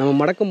சொன்ன இலை. நம்ம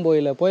மடக்கம்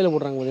போயில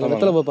போடுறாங்க பார்த்தீங்களா,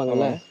 வெத்தலை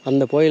பார்ப்பாங்கல்ல,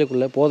 அந்த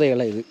போயிலுக்குள்ள போதை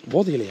இலை இது.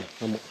 போதை இலையா?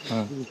 ஆமாம்,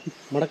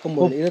 மடக்கம்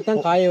போயில.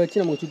 இதைத்தான் காய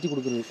வச்சு நமக்கு சுற்றி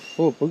கொடுக்குறது.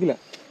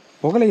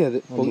 புகலை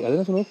அது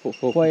அதுதான் சொல்லுவோம்.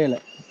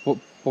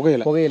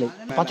 புகையிலை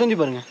பச்சந்தி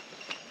பாருங்க,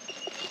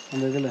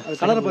 அந்த இதில்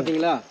கலரை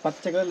பார்த்தீங்களா,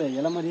 பச்சை கலரில்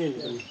இலை மாதிரியே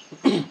இருக்குது.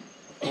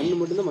 ஒன்று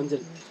மட்டும்தான்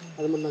மஞ்சள்.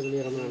 அது மட்டும் தான்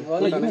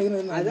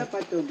சொல்லிடுறேன். அதான்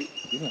பச்சந்தி.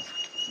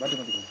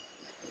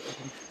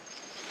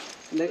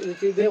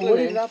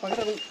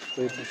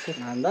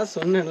 நான் தான்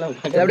சொன்னேன்ல,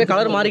 அப்படியே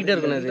கலர் மாறிக்கிட்டே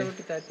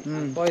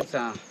இருக்கணும்.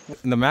 போயிடுச்சா?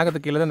 இந்த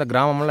மேகத்துக்கு கீழே தான் இந்த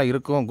கிராமமெல்லாம்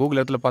இருக்கும். கூகுள்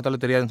எர்த்தில்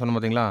பார்த்தாலும் தெரியாதுன்னு சொன்ன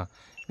பார்த்தீங்களா.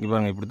 இங்கே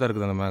பாருங்கள், இப்படி தான்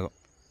இருக்குது அந்த மேகம்.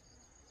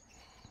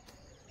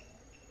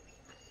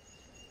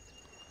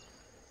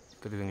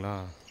 தெரியுதுங்களா?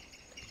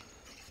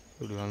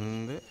 இப்படி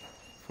வந்து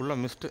ஃபுல்லாக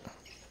மிஸ்ட்டு.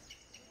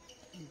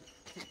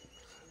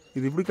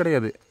 இது இப்படி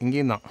கிடையாது,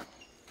 இங்கேயும் தான்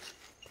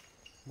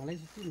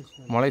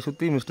மலை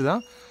சுற்றி மிஸ்ட்டு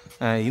தான்.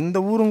 இந்த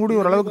ஊரும் கூட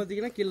ஓரளவுக்கு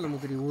பார்த்தீங்கன்னா கீழே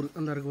நமக்கு தெரியும் ஊர்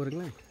அந்த இருக்கு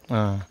பாருங்களேன்.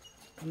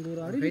 அந்த ஒரு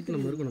ஹைட்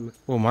நம்ம இருக்கும் நம்ம.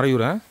 ஓ,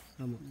 மறையூரா?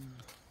 ஆமாம்,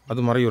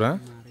 அது மறையூரா?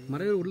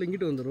 மறையூர் ஊரில்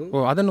இங்கிட்டு வந்துடும்.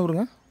 ஓ, அது என்ன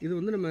ஊருங்க? இது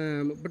வந்து நம்ம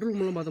பெட்ரோல்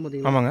மூலம் பார்த்தோம்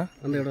பார்த்தீங்களா. ஆமாங்க,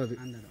 அந்த இடம் அது.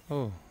 ஓ,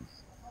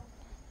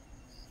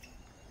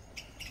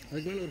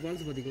 அதுக்கு மேலே ஒரு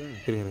ஃபால்ஸ் பார்த்தீங்களா.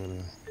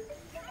 சரிங்க.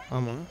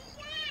 ஆமாம்,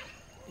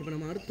 இப்போ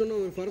நம்ம அடுத்தோன்னு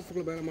ஒரு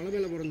ஃபாரஸ்ட்டுக்குள்ளே மலை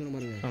மேலே போகிறோம்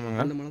பாருங்க.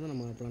 அந்த மலை தான்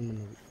நம்ம பிளான்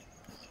பண்ணது.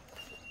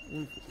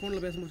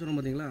 ஃபோனில் பேசும்போது சொன்னோம்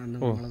பார்த்தீங்களா, அந்த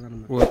மலை தான்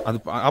நம்ம. ஓ, அது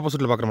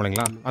ஆப்போசிட்டில் பார்க்குற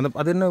மலைங்களா? அந்த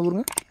அது என்ன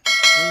ஊருங்க?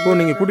 ஓ,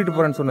 நீங்கள் கூட்டிகிட்டு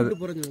போகிறேன்னு சொன்னது.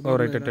 ஓ,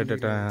 ரைட்.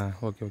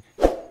 ஓகே.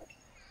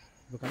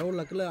 இப்போ கடவுள்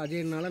லக்கில்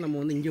அஜயனால நம்ம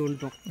வந்து இங்கே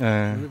வந்துட்டோம்.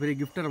 அது பெரிய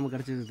கிஃப்ட்டாக நமக்கு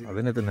கிடச்சிது.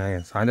 அது என்ன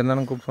சாயந்தரம்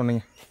தானே கூப்பிட்டு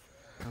சொன்னீங்க.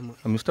 ஆமாம்,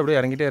 மிஸ்ட் அப்படியே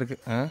இறங்கிட்டே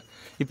இருக்குது.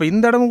 இப்போ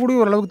இந்த இடமும் கூட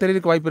ஓரளவுக்கு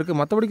தெரியறதுக்கு வாய்ப்பு இருக்குது.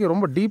 மற்றபடிக்கு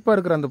ரொம்ப டீப்பாக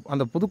இருக்கிற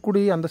அந்த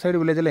புதுக்குடி அந்த சைடு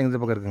வில்லேஜில் எந்த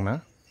பக்கம் இருக்குங்கண்ணா?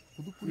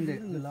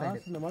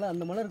 இந்த மலை,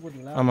 அந்த மலை இருக்கு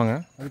பார்த்தீங்களா. ஆமாங்க,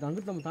 அதுக்கு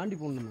அங்கிட்டு நம்ம தாண்டி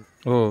போகணும்.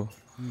 ஓ,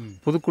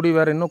 புதுக்குடி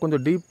வேறு இன்னும்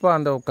கொஞ்சம் டீப்பாக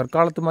அந்த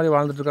கற்காலத்து மாதிரி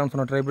வாழ்ந்துட்டு இருக்கான்னு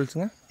சொன்ன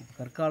ட்ரைபிள்ஸுங்க.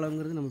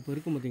 கற்காலங்கிறது நம்ம இப்போ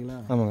இருக்கும் பார்த்தீங்களா.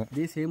 ஆமாங்க,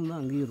 இதே சேம் தான்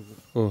அங்கேயும்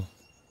இருக்கும். ஓ,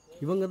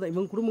 இவங்க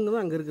குடும்பங்க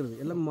தான் அங்கே இருக்கிறது.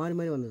 எல்லாம்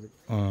மாறி வந்தது.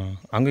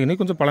 அங்கே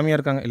இன்னும் கொஞ்சம் பழமையாக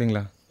இருக்காங்க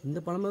இல்லைங்களா. இந்த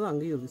பழமை தான்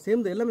அங்கேயும் இருக்குது.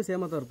 சேம் தான், எல்லாமே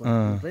சேமாக தான்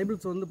இருப்பாங்க.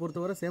 ட்ரைபிள்ஸ் வந்து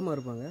பொறுத்தவரை சேமாக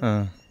இருப்பாங்க.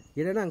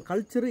 ஏன்னா அங்கே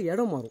கல்ச்சரு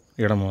இடம்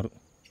மாறும்.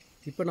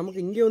 இப்போ நமக்கு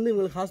இங்கே வந்து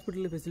இவங்களுக்கு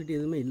ஹாஸ்பிட்டல் ஃபெசிலிட்டி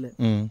எதுவுமே இல்லை.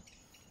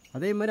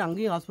 அதே மாதிரி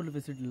அங்கேயும் ஹாஸ்பிட்டல்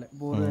ஃபெசிலிட்டி இல்லை.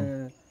 இப்போ ஒரு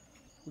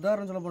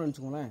உதாரணம் சொல்ல போனோம்னு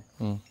வச்சுக்கோங்களேன்.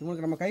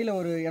 இவங்களுக்கு நம்ம கையில்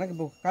எனக்கு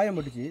இப்போ காயம்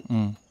பட்டுச்சு,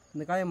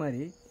 இந்த காயம்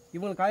மாதிரி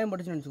இவங்களுக்கு காயம்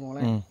பட்டுச்சுன்னு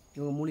வச்சுக்கோங்களேன்.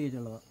 இவங்க மூலிகை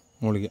சொல்லலாம்.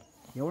 மூலிகை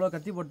எவ்வளோ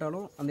கத்தி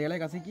போட்டாலும் அந்த இலையை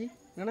கசக்கி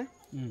என்னண்ணே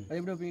அது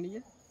எப்படி வைப்பீங்க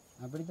நீங்கள்?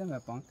 அப்படி தான்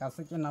வைப்போம்.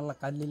 கசக்கி நல்லா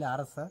கல்லில்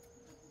அரைச,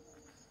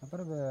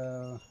 அப்புறம்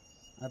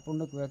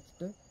புண்ணுக்கு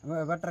வச்சுட்டு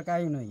வெட்டுற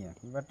காயின்னு வைங்க.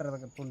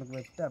 வெட்டுறதுக்கு புண்ணுக்கு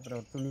வச்சுட்டு அப்புறம்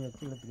ஒரு துணி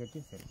வச்சு இழுத்து கட்டி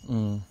சரி.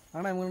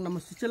 ஆனால் இவங்களுக்கு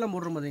நம்ம ஸ்டிச் எல்லாம்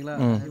போடுறோம் பார்த்தீங்களா,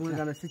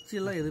 இவங்களுக்கு அந்த ஸ்டிச்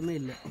எல்லாம் எதுவுமே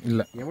இல்லை.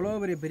 எவ்வளோ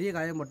பெரிய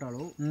காயம்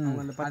போட்டாலும்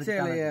அவங்க அந்த பச்சை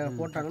இலையை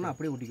போட்டாங்கன்னா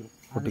அப்படியே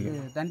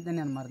ஒட்டிக்கணும்.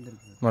 தனித்தனியான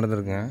மருந்து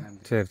இருக்குங்க.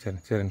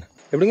 சரி.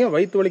 எப்படிங்க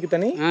வயிற்று வலிக்கு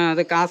தனி?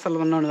 அது காய்ச்சல்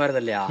ஒன்று வருது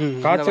இல்லையா,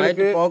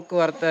 காய்ச்சலுக்கு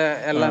போக்குவரத்து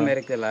எல்லாமே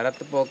இருக்குல்ல,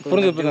 ரத்த போக்கு.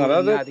 புரிஞ்சுங்க.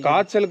 அதாவது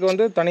காய்ச்சலுக்கு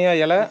வந்து தனியா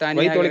இலை,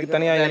 வயிற்று வலிக்கு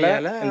தனியா இலை,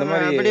 இந்த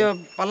மாதிரி அப்படியே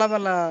பல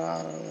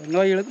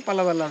நோய்களுக்கு பல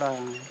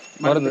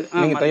மருந்து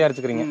நீங்க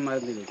தயாரிச்சுக்கிறீங்க.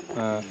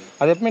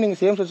 அது எப்பவுமே நீங்க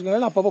சேம்ஸ்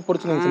வச்சுக்கீங்களா, அப்பப்போ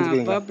பொரிச்சு நீங்க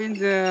செஞ்சுக்கிறீங்களா?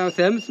 அப்பப்போ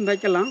சேம்ஸ்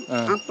வைக்கலாம்,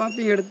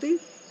 அப்பப்பையும் எடுத்து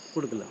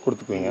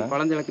கொடுத்துக்குவீங்க.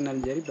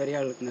 குழந்தைகளுக்குனாலும் சரி, பெரிய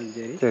ஆளுக்குனாலும்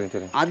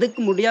சரி. அதுக்கு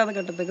முடியாத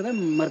கட்டத்துக்கு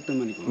தான்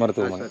மருத்துவமனை.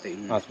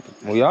 ஆஸ்பத்திரி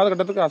முடியாத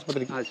கட்டத்துக்கு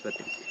ஆஸ்பத்திரி.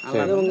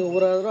 அவங்க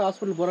ஒரு தடவை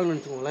ஹாஸ்பிட்டல் போகிறாங்கன்னு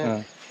வச்சுக்கோங்களேன்,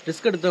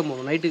 ரிஸ்க் எடுத்து தான்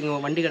போகணும். நைட்டுக்கு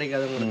வண்டி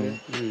கிடைக்காதவங்களுக்கு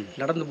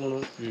நடந்து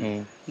போகணும்.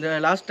 இந்த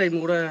லாஸ்ட்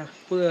டைம் கூட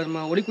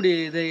நம்ம ஒளிக்குடி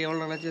இது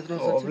எவ்வளோ நாளாச்சு?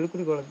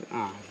 ஒளிக்குடி குளத்து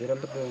அது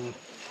ரொம்ப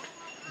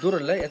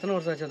தூரம் இல்லை, எத்தனை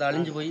வருஷம் ஆச்சு அது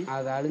அழிஞ்சு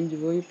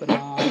போய்? இப்போ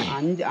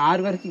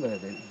 5-6 வருஷத்துக்கு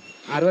வருது.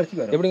 6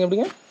 வருஷத்துக்கு வரும்.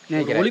 எப்படிங்க?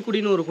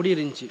 ஒளிக்குடின்னு ஒரு குடி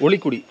இருந்துச்சு.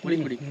 ஒளிக்குடி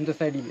இந்த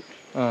சைடு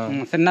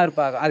சின்ன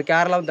இருப்பாங்க. அது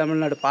கேரளாவும்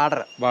தமிழ்நாடு பாடுற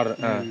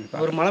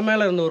ஒரு மலை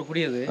மேலே இருந்த ஒரு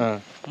குடி. அது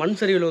மண்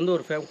சரிவில் வந்து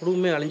ஒரு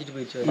குடும்பமே அழிஞ்சிட்டு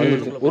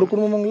போயிடுச்சு. ஒரு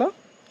குடும்பங்களா?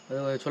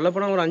 அது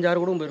சொல்லப்போனால் ஒரு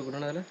 5-6 குடும்பம்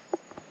போயிருக்கணும். அதில்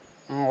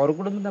ஒரு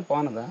குடும்பம் தான்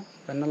போனதா.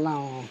 பெண்ணெல்லாம்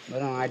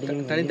வெறும் அடி,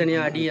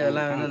 தனித்தனியாக அடி,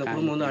 அதெல்லாம் வந்து அந்த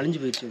குடும்பம் வந்து அழிஞ்சு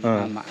போயிடுச்சு.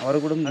 ஒரு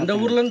குடும்பம். அந்த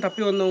ஊர்லேருந்து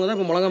தப்பி வந்தவங்க தான்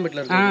இப்போ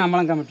முழங்காம்பேட்டில் இருக்காங்க.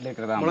 முழங்காம்பேட்டில்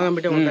இருக்கிறதா?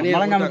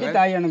 முழங்காம்பேட்டி,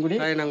 தாயானங்குடி,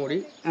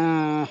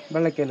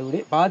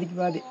 வெள்ளைக்கேலுகுடி,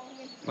 பாதி.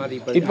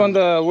 இப்போ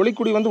அந்த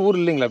ஒளிக்குடி வந்து ஊர்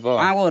இல்லைங்களா? இப்போ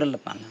ஊர்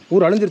இல்லைப்பா.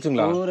 ஊர்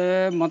அழிஞ்சிருச்சுங்களா? ஊர்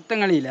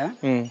மொத்தங்களில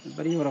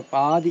பெரிய ஒரு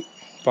பாதி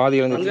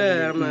அங்கே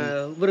நம்ம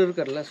இவர்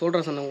இருக்கார்ல,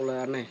 சொல்கிறா சொன்னவங்கள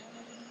அண்ணே.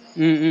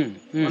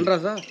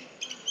 பண்றாசா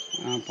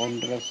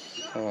பொன்ராஸ்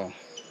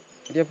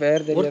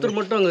ஒருத்தர்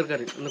மட்டும் அங்கே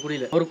இருக்காரு அந்த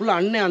குடியில். அவருக்குள்ள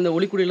அண்ணன் அந்த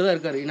ஒளிக்குடியில் தான்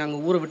இருக்காரு.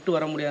 நாங்கள் ஊரை விட்டு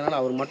வர முடியாதனால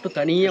அவர் மட்டும்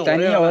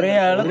தனியாக ஒரே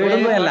ஆள்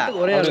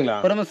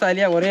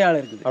குடும்பசாலியாக ஒரே ஆள்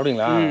இருக்குது.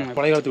 அப்படிங்களா?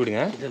 பழைய காலத்து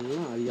வீடுங்க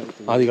இதெல்லாம்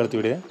ஆதி காலத்து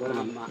வீடு.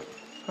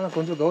 ஆனால்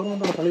கொஞ்சம்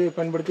கவர்மெண்டோட சலுகையை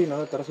பயன்படுத்தி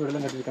நல்லா தரசு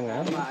வீடுலாம் கட்டிருக்காங்க.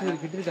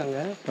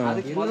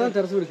 அதுக்கு என்னதான்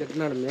தரசு வீடு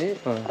கட்டினாலுமே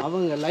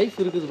அவங்க லைஃப்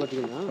இருக்குது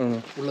பார்த்தீங்கன்னா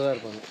உள்ளதாக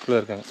இருப்பாங்க.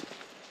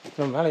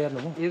 நம்ம மேலே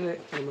ஏறணும். இது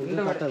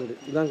தாத்தா வீடு,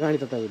 இதுதான் காணி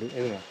தாத்தா வீடு.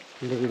 எதுங்க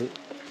இந்த வீடு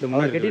இந்த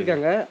முன்னாடி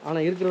கட்டியிருக்காங்க.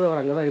 ஆனால் இருக்கிறத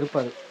அவர் அங்கே தான்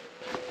இருப்பார்.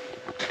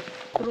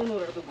 ஒரு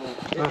இடத்துக்கு போவோம்.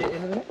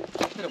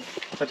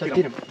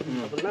 சத்திரம்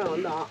அப்படின்னா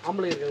வந்து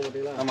ஆம்பளை இருக்காங்க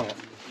பார்த்தீங்களா? ஆமாங்க.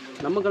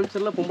 நம்ம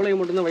கல்ச்சரில் பொம்பளை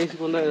மட்டும்தான்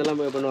வயசுக்கு வந்தால் இதெல்லாம்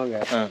பண்ணுவாங்க.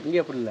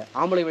 இங்கே அப்படி இல்லை,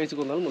 ஆம்பளை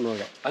வயசுக்கு வந்தாலும்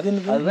பண்ணுவாங்க.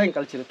 அதுதான் என்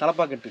கல்ச்சர்.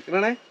 தலப்பாக்கட்டு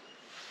என்னண்ணே,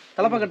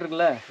 தலப்பாக்கட்டு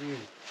இருக்குல்ல.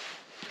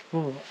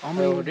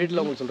 ஆம்பளை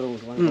டேட்டில் உங்களுக்கு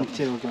சொல்கிறேன்.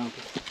 சரி, ஓகே.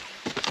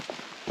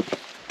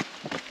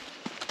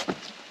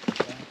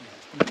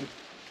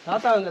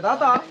 தாத்தா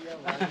தாத்தா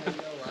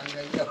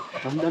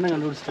தானே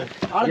கண்டுபிடிச்சிட்டாரு.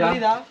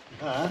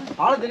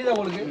 ஆளு தெரியுதா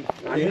உங்களுக்கு?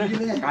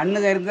 கண்ணு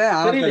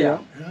தெரியுதா?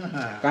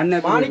 கண்ணு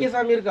மாணிக்க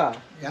சாமி இருக்கா?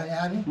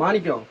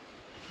 மாணிக்கம்.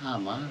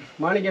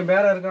 மாணிக்கம்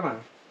பேர இருக்கானா?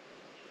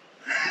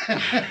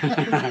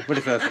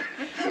 அப்படி சார்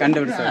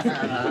கண்டுபிடி சார்.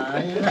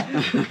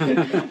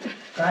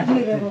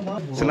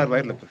 சின்னர்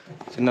வயலில்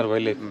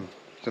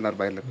சின்னர்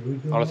வயலில்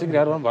அவ்வளோ சீக்கிரம்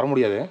யாரும் வர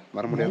முடியாது.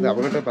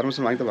 அவங்ககிட்ட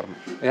பர்மிஷன் வாங்கிட்டு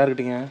வரணும்.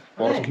 யாருக்கிட்டீங்க?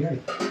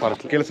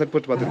 ஃபாரஸ்ட் கீழே செட்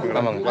போட்டு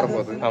பார்த்துருக்கீங்களா? ஆமாங்க.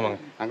 வரும்போது ஆமாங்க,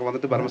 அங்கே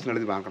வந்துட்டு பர்மிஷன்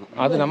எழுதி வாங்கணும்.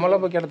 அது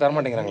நம்மளாம் போய் கேட்டால் தர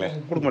மாட்டேங்கிறாங்களே.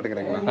 கொடுக்க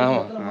மாட்டேங்கிறாங்களா?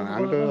 ஆமாம்,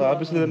 அங்கிட்ட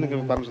ஆஃபீஸில்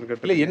நீங்கள் பர்மிஷன்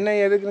கேட்டு இல்லை என்ன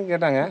எதுக்குன்னு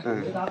கேட்டாங்க.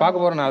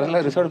 பார்க்க போகிறேன்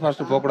அதெல்லாம் ரிசர்வ்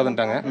ஃபாரஸ்ட்டு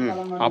போகக்கூடாதுன்ட்டாங்க.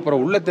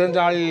 அப்புறம் உள்ளே தெரிஞ்ச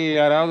ஆள்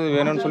யாராவது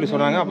வேணும்னு சொல்லி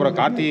சொன்னாங்க. அப்புறம்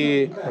கார்த்தி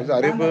கொஞ்சம்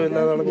அறிவு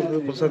இல்லாத அளவுக்கு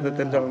வந்து புதுசாக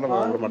தெரிஞ்ச ஆளுலாம்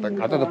வாங்க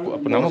மாட்டாங்க. அதான்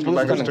நம்ம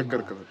புதுசாக ஸ்டெக்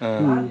இருக்குது.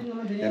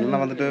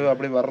 எல்லாம் வந்துட்டு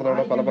அப்படி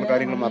வர்றதோட பல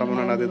காரியங்கள்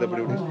மரமுன்னு அது இது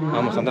அப்படி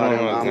ஆமாம்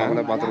சந்தனம்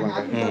அவங்களே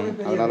பார்த்துருவாங்க.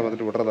 அதனால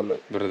வந்துட்டு விடுறதில்ல.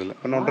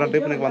 இப்போ ஒன்றரை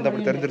டைப் எனக்கு வந்து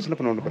அப்படி தெரிஞ்சிருச்சுன்னா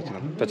இப்போ ஒன்றும்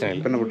பிரச்சனை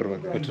இல்லை. பின்ன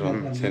விட்டுருவாங்க.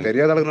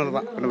 தெரியாத அளவுக்கு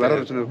தான். பின்ன வேற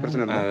ஒரு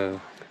பிரச்சனை இல்லை.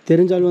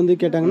 தெரிஞ்சால் வந்து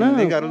கேட்டாங்கன்னா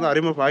நீங்கள் வந்து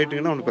அறிமுகம்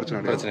ஆகிட்டீங்கன்னா ஒன்றும் பிரச்சனை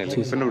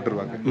இல்லை. பின்ன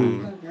விட்டுருவாங்க.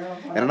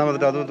 ஏன்னா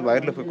வந்துட்டு அது வந்து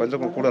வயலில்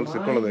கொஞ்சம் கூட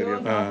சிக்கோல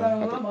தைரியம்.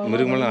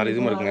 மிருகமெல்லாம்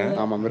இதுவும் இருக்குங்க.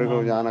 ஆமாம்,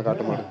 மிருகம், யானை,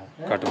 காட்டு மாடு.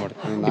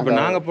 இப்போ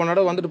நாங்கள்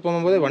போனாலும் வந்துட்டு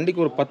போகும்போது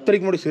வண்டிக்கு ஒரு 10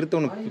 வரைக்கும் முன்னாடி சிறுத்தை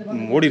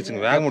ஒன்று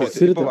ஓடிடுச்சுங்க, வேக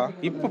முடிச்சு.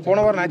 இப்போ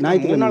போன வாரம்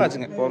ஞாயிற்று 3 நாள்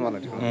ஆச்சுங்க.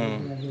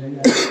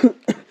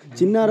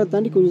 சின்னாரை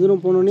தாண்டி கொஞ்சம்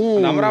தூரம் போனோடனே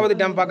அமராவதி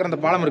டேம் பார்க்குற அந்த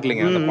பாலம் இருக்கு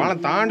இல்லைங்க, அந்த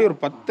பாலம் தாண்டி ஒரு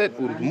 10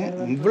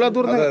 இவ்வளோ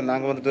தூரம் தான்.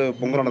 நாங்கள் வந்துட்டு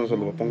பொங்கனோட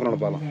சொல்லுவோம். பொங்கனோட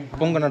பாலம்,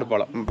 பொங்கநாடு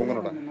பாலம்.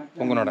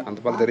 பொங்கனோட அந்த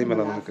பாலம் தெரியுமே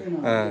நமக்கு.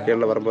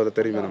 கீழே வரும்போது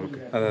தெரியுமே நமக்கு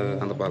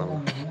அந்த பாலம்.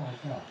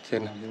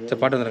 சரி சரி,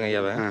 பாட்டு வந்துடுங்க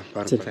ஐயாவை.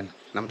 பாருங்க,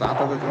 நம்ம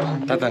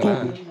தாத்தாங்களா?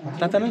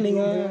 தாத்தானா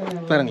நீங்கள்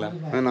பேருங்களா?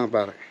 நாங்கள்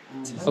பாரு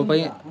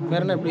பையன்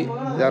பேரனா எப்படி?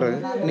 யாரு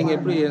நீங்கள்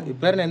எப்படி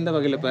பேரனா எந்த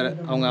வகையில் பேர்?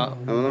 அவங்க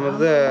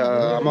வந்து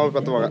அம்மாவுக்கு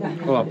 10 வகை.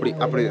 ஓ அப்படி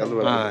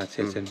அந்த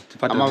சரி சரி.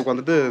 அம்மாவுக்கு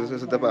வந்துட்டு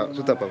சித்தப்பா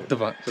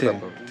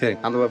சரி,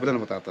 அந்த வகையில்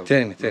நம்ம தாத்தா.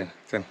 சரிங்க சரி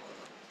சரி.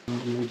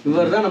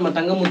 இவர் தான் நம்ம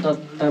தங்கமுத்து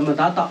நம்ம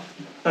தாத்தா.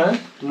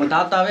 நம்ம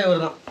தாத்தாவே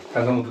இவர் தான்.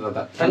 தங்கமுத்து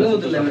தாத்தா.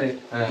 தங்கமுத்து இல்லை இவரு.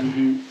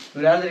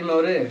 இவர் யார் தெரியுமா?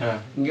 அவரு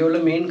இங்கே உள்ள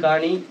மெயின்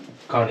காணி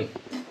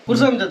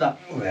குருசாமி தாத்தா.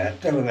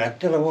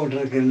 வெத்தலை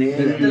போட்டுருக்கு.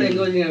 வெத்தலை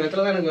எங்கே வச்சுங்க?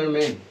 வெத்தலை தான் எனக்கு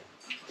வேணுமே.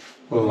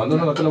 ஓ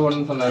வந்தோன்னு வெத்தலை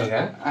போடணும்னு சொன்னாருங்க.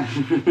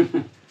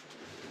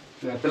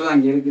 வெத்தலை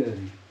அங்கே இருக்குது.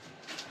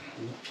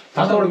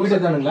 தாத்தாவோட வீடு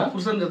தானுங்களா?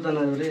 குருசாமி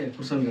தாத்தா. இவரு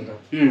குருசாமி தாத்தா.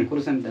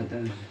 குருசாமி தாத்தா.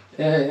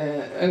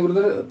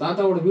 எங்களுக்கு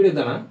தாத்தாவோட வீடு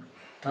தானே?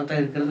 தாத்தா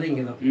இருக்கிறது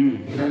இங்கே தான்.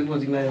 இங்கே இருக்கு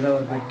பார்த்தீங்களா? இதான்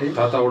ஒரு பெட்டு.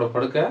 தாத்தாவோட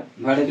படுக்கை.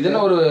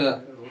 இதெல்லாம் ஒரு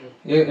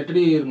 8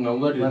 அடி இருக்குங்களா?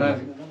 9 அடி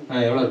வராது.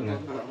 எவ்வளோ இருக்குங்க?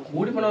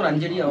 கூடி பண்ண ஒரு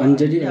 5 அடி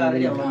 5 அடி 6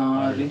 அடி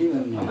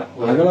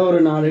அகலம் ஒரு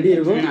 4 அடி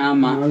இருக்கும்.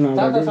 ஆமாம்.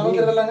 தாத்தா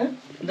சமைக்கிறதெல்லாங்க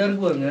இந்த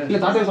இருக்கு பாருங்க. இல்லை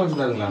தாத்தா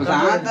சமைச்சிட்டாருங்களா?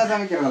 தாத்தா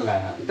சமைக்கிறதில்ல,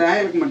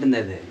 தேவைக்கு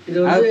மட்டும்தான். இது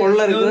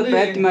பொருள் இருக்குது,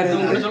 பேத்தி மாதிரி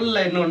உங்களுக்கு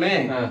சொல்லல. இன்னொன்னு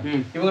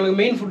இவங்களுக்கு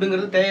மெயின்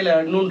ஃபுட்டுங்கிறது தேயிலை.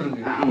 இன்னொன்று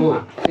இருக்கு,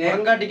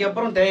 குரங்காட்டிக்கு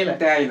அப்புறம்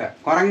தேயிலை.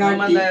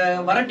 குரங்காட்டி அந்த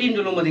வரட்டின்னு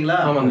சொல்லுவோம் பார்த்தீங்களா?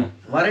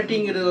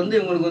 வரட்டிங்கிறது வந்து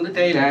இவங்களுக்கு வந்து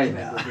தேயிலை.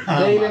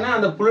 தேயிலைன்னா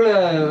அந்த புல்ல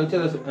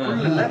வச்சது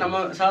புல் இல்லை,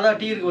 நம்ம சாதா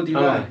டீ இருக்கு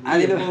பார்த்தீங்களா?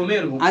 அது எப்பவுமே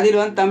இருக்கும். அதில்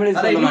வந்து தமிழ்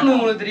இன்னொன்று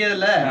உங்களுக்கு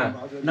தெரியாதுல்ல,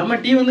 நம்ம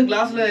டீ வந்து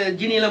கிளாஸ்ல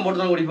ஜீனி எல்லாம்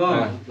போட்டு தான்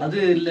குடிப்போம். அது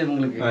இல்லை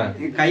இவங்களுக்கு.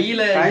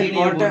 கையில ஜீனி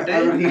போட்டு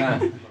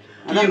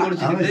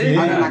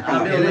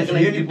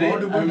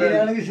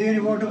சீனி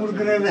போட்டு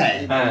கொடுக்கறது.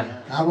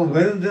 அப்போ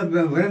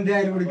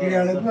வெறுந்தாயிரம் குடிக்கிற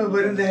அளவுக்கு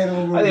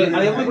வெறுந்தாயிரம்.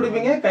 அது எப்படி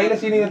குடிப்பீங்க? கையில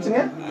சீனி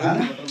வச்சுங்க.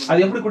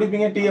 அது எப்படி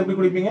குடிப்பீங்க? டீ எப்படி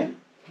குடிப்பீங்க?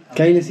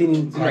 கையில சீனி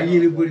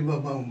கையில் குடி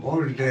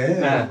போட்டுட்டு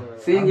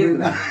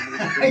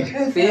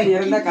சீனி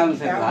இருந்தா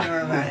காமிச்சிடலாம்.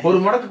 ஒரு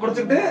முடக்கு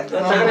குடிச்சிட்டு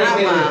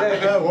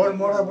ஒரு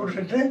மூடை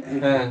போட்டுட்டு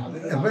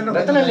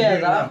வெத்தலை இல்லையா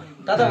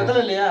தாத்தா?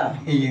 வெத்தலை இல்லையா?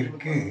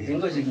 இருக்கு.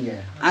 எங்க வச்சுக்கீங்க?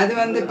 அது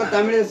வந்து இப்ப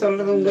தமிழ்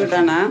சொல்றது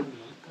உங்கள்கிட்டனா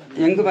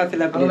எங்க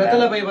பாத்துல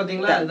வெத்தலை போய்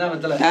பாத்தீங்களா? அதுதான்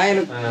வெத்தலை.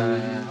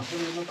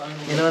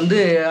 இது வந்து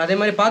அதே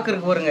மாதிரி பாக்கு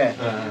இருக்கு பாருங்க.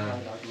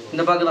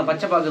 இந்த பாக்கு தான்,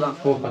 பச்சை பாக்கு தான்.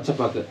 ஓ பச்சை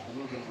பாக்கு,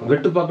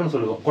 வெட்டு பாக்குன்னு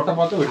சொல்லுவோம். கொட்டை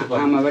பாக்கு, வெட்டு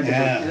பாக்கு. ஆமா வெட்டு.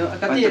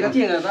 கத்தி கத்தி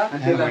எங்க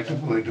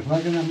வெட்டு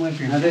பாக்கு நம்ம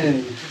அது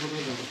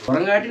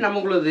குரங்காட்டி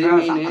நமக்குள்ளது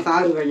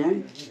சாறு பையன்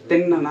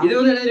தென்னா இது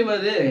வந்து என்ன தெரியுமா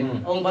இது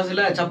அவங்க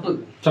பாசையில சப்பு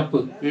சப்பு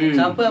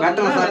சப்பு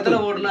வெத்தலை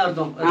போடுன்னு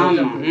அர்த்தம்.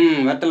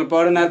 வெத்தலை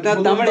போடுன்னு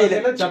அர்த்தம் தமிழில்.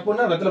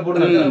 சப்புன்னா வெத்தலை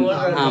போட்டு.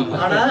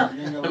 ஆனா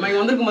நம்ம இங்க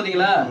வந்திருக்கோம்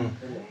பாத்தீங்களா,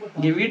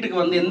 இங்க வீட்டுக்கு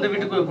வந்து எந்த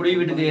வீட்டுக்கு குடி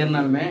வீட்டுக்கு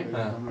ஏறினாலுமே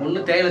ஒண்ணு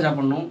தேயிலை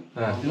சாப்பிடணும்,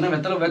 இன்னும்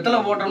வெத்தலை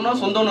போட்டோம்னா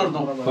சொந்தம்னு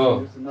அர்த்தம்.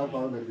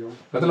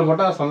 வெத்தலை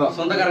போட்டா சொந்தம்,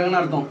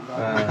 சொந்தக்காரங்கன்னு அர்த்தம்.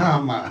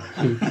 ஆமா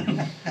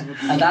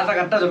தாத்தா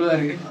கரெக்டா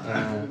சொல்லுவாரு.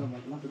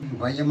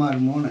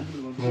 பையன்மார் மூணு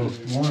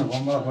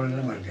பொம்பளை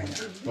பொண்ணுன்னு இருக்காங்க.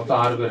 மொத்தம்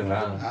 6 பேருங்களா?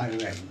 6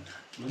 பேர்.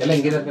 எல்லாம்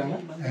இங்கே இருக்காங்க?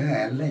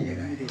 எல்லாம் இங்கே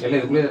எல்லாம்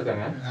இதுக்குள்ளே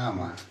இருக்காங்க?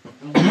 ஆமாம்.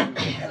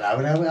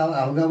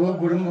 அவங்க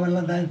குடும்பம்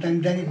எல்லாம்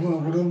தனித்தனி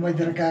குடும்பம்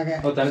வச்சிருக்காங்க.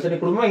 தனித்தனி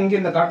குடும்பம் இங்கே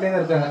இந்த காட்டிலே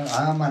தான் இருக்காங்க?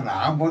 ஆமாம்,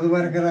 நான்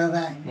பொதுவாக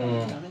இருக்கிறதான்.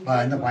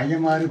 இந்த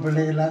பையன்மார்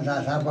பிள்ளைகள்லாம்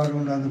சாப்பாடு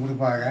கொண்டு வந்து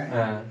கொடுப்பாங்க.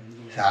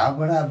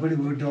 சாப்பாடு அப்படி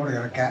வீட்டோட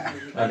இருக்கேன்.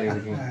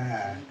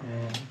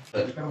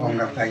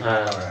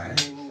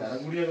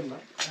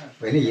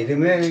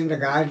 எதுவுமே இந்த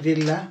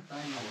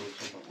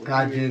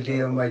காய்ச்சல்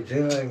தீபம் வச்சு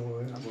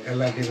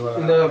எல்லாத்தையும்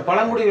இந்த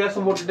பழங்குடி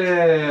வேஷம் போட்டுட்டு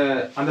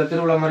அந்த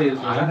திருவிழா மாதிரி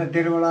இருக்கு. அந்த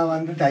திருவிழா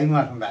வந்து தை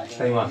மாதம் தான்.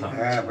 தை மாதம்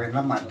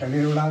இப்போ மற்ற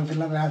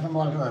திருவிழாவுக்குலாம் வேஷம்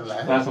போடுறதில்ல.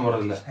 வேஷம்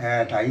போடுறதில்ல.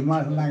 தை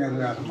மாதம் தாங்க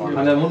அது வேஷம் போடுறோம்.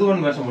 அந்த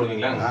முதுவன் வேஷம்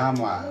போடுவீங்களா?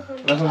 ஆமாம்,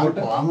 வேஷம் போட்டு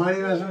கோமாளி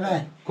வேஷம்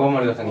தான்.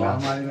 கோமாளி வேஷங்களா?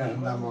 கோமாளி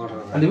வேஷம் தான்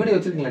போடுறது. அந்த வீடியோ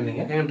வச்சிருக்கீங்களா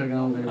நீங்க?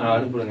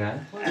 அனுப்பிடுங்க.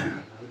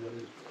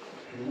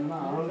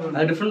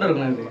 அது டிஃப்ரெண்டா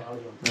இருக்கும்.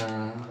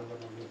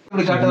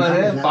 இப்படி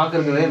காட்டுவாரு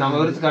பாக்குறது, நம்ம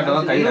விரிச்சு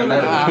காட்டுவோம் கை நல்லா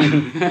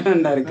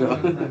இருக்கும்.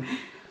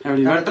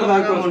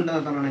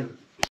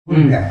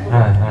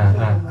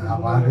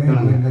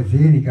 இந்த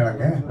சீனி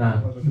கிழங்கு,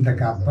 இந்த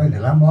கப்பை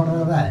இதெல்லாம்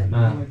போடுறதா,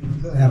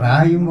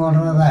 ராயும்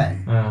போடுறதா.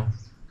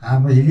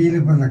 அப்போ இதில்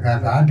இப்போ இந்த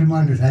காட்டு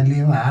மாட்டு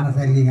சல்லியும் ஆனை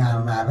சல்லிங்க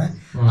ஆனதுனால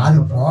அது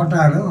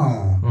போட்டாலும்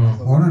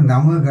ஒன்றும்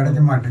நமக்கு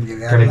கிடைக்க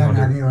மாட்டேங்குது. அதெல்லாம்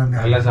நிறைய வந்து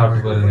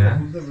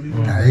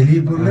தைலி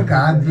பொருள்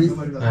காப்பி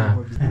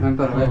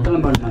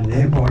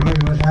இப்போ உள்ள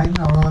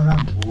விவசாயம்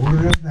அவ்வளோதான்.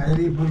 ஊரில்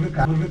தைலி பொருள்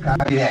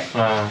காப்பி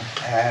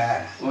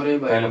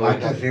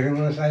மற்ற சிறு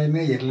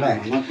விவசாயமே இல்லை.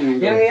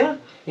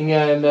 இங்க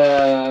இந்த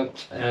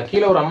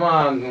கீழே ஒரு அம்மா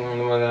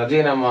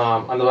அஜயன் அம்மா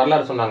அந்த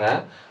வரலாறு சொன்னாங்க.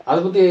 அதை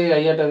பத்தி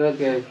ஐயாட்ட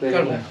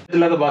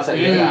இல்லாத பாஷை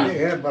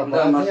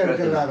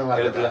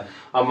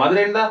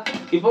மதுரைன்னு தான்.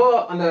 இப்போ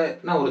அந்த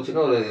ஒரு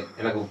சின்ன ஒரு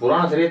எனக்கு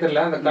புராணம் சரியா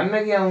தெரியல, அந்த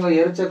கண்ணகி அவங்க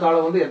எரிச்ச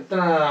காலம் வந்து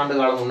எத்தனை ஆண்டு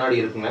காலம்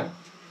முன்னாடி இருக்குங்க?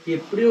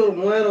 எப்படி ஒரு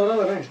 3000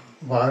 வரை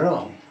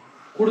வரும்.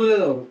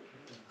 கூடுதல் வரும்.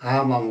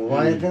 ஆமாம்,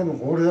 3000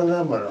 கூடுதல்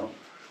தான் வரும்.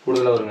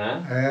 கூடுதலா வருங்க.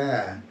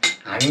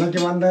 அன்னைக்கு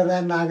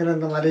வந்ததான் நாங்கள்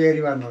இந்த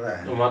மலையேறி வந்தது.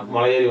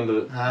 மலையேறி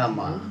வந்தது.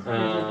 ஆமா,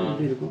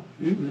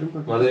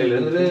 மதுரையில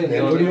இருந்து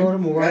ஒரு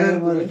 3000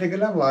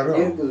 வருஷத்துக்கெல்லாம்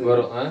வரும்.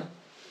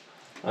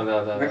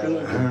 அதான்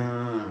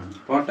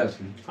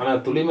ஆனா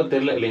துளிமை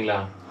தெரியல இல்லைங்களா?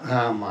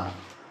 ஆமா,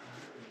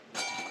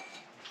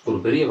 ஒரு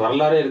பெரிய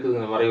வரலாறே இருக்குது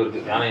இந்த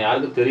மறையூருக்கு. ஆனா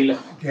யாருக்கும் தெரியல.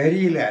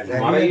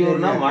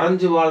 மறையூர்னா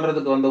மறைஞ்சு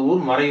வாழ்றதுக்கு வந்த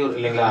ஊர் மறையூர்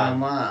இல்லைங்களா?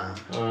 ஆமா,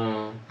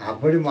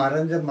 அப்படி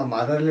மறைஞ்ச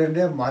மதுரையில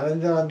இருந்தே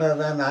மறைஞ்ச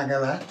வந்ததுதான்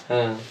நாங்கதான்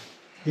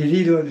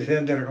இடியில் வந்து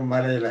சேர்ந்துருக்கோம்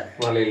மலையில.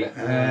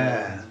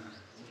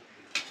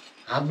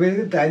 அப்படி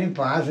தனி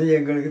பாசை,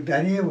 எங்களுக்கு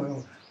தனி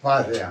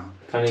பாசையாம்.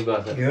 தனி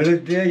பாசை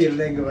எழுத்தே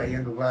இல்லை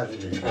எங்க பாசை.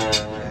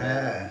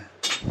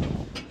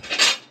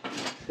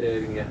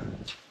 சரிங்க,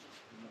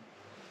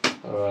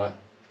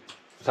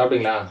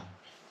 சாப்பிட்டீங்களா?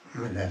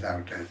 இல்லை,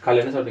 சாப்பிட்டேன்.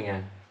 காலையில் என்ன சாப்பிட்டீங்க?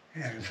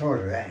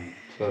 சோறு தான்.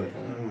 சோறு.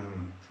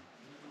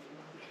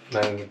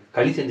 நாங்கள்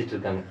களி செஞ்சுட்டு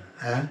இருக்காங்க.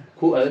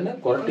 அது என்ன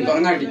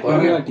குரங்காட்டி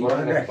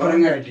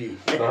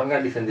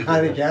செஞ்சு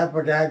அது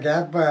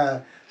கேப்ப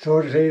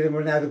சோறு செய்து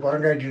பண்ணி அது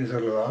குரங்காட்டின்னு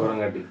சொல்லுவோம்.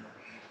 குரங்காட்டி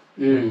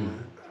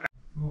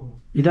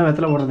இதான்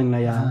வெத்தலை போடுறதுங்களா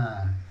ஐயா?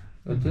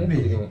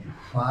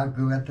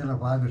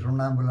 பாக்கு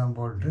சுண்ணாம்புலாம்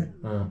போட்டு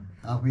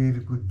அப்படியே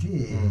குத்தி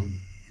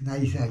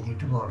நைஸ்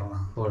ஆக்கிட்டு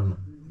போடணும்.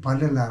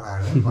 பல்லு இல்லாத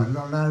ஆள், பல்லு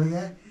இல்லாதுங்க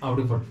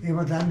அப்படி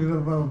இப்போ தம்பி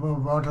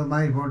போடுற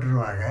மாதிரி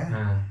போட்டுருவாங்க.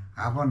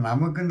 அப்போ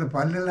நமக்கு இந்த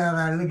பல்லு இல்லாத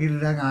ஆளுக்கு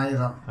இதுதாங்க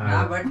ஆயுதம்.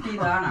 வட்டி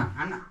தானா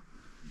அண்ணா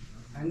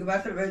எங்கள்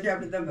பாஷையில் பேசி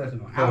அப்படி தான்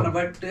பேசணும். அவனை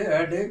வட்டு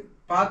அடு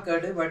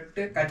பாக்கு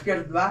வட்டு கட்டி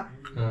எடுத்து வா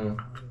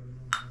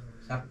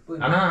சப்பு.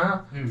 ஆனா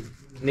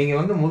நீங்க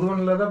வந்து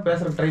முதுவன்ல தான்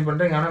பேசுற ட்ரை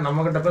பண்றீங்க. ஆனா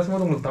நம்ம கிட்ட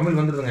பேசும்போது உங்களுக்கு தமிழ்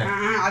வந்துருதுங்க.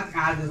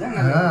 அதுதான்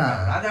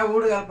அதான்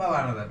ஊடுகாப்பா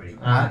வர்றது.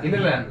 அப்படி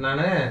இல்ல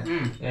நானு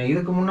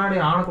இதுக்கு முன்னாடி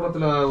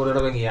ஆனக்குளத்துல ஒரு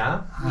இடவங்கயா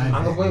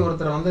அங்க போய்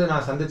ஒருத்தரை வந்து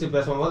நான் சந்திச்சு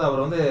பேசும்போது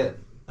அவர் வந்து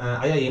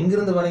ஐயா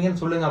எங்கிருந்து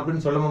வரீங்கன்னு சொல்லுங்க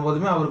அப்படின்னு சொல்லும்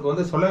போதுமே அவருக்கு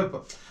வந்து சொல்ல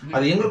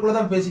அது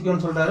எங்களுக்குள்ளதான்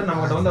பேசிக்கோன்னு சொல்றாரு.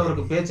 நம்ம கிட்ட வந்து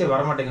அவருக்கு பேச்சே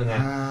வரமாட்டேங்குங்க.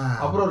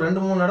 அப்புறம்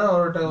 2-3 இடம்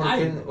அவர்கிட்ட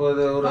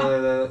ஒரு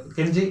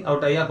கெஞ்சி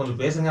அவர்கிட்ட ஐயா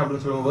கொஞ்சம் பேசுங்க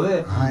அப்படின்னு சொல்லும் போது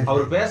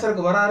அவர்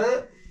பேசுறதுக்கு வராரு.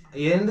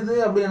 என்னது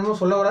அப்படி என்னமோ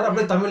சொல்ல வராரு.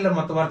 அப்படியே தமிழ்ல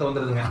மற்ற வார்த்தை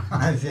வந்துருதுங்க.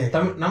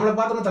 தமிழ் நம்மளை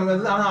பார்த்தோம்னா தமிழ்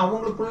வருது. ஆனா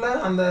அவங்களுக்குள்ள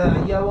அந்த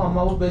ஐயாவும்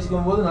அம்மாவும்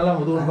பேசிக்கும் போது நல்லா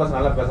முதுவன் பாசம்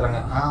நல்லா பேசுறாங்க.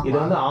 இது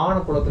வந்து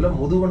ஆனக்குளத்துல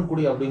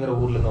முதுவன்குடி அப்படிங்கிற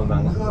ஊர்ல இருந்து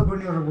வந்தாங்க.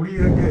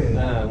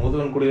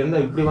 முதுவன்குடியில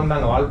இருந்து இப்படி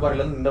வந்தாங்க.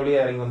 வால்பாறையில இருந்து இந்த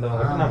வழியா இறங்கி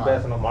வந்தவங்க நான்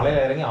பேசணும்.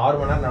 மலையில இறங்கி 6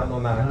 மணி நேரம் நடந்து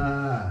வந்தாங்க.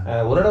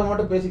 ஒரு இடம்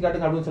மட்டும் பேசி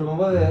காட்டுங்க அப்படின்னு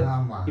சொல்லும்போது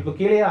ஆமாம். இப்போ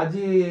கீழே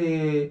அஜி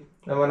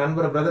நம்ம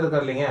நண்பர் பிரதர்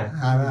இருக்கார் இல்லைங்க,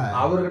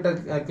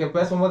 அவர்கிட்ட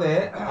பேசும்போது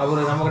அவர்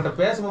நம்ம கிட்ட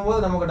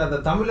பேசும்போது நம்ம கிட்ட அந்த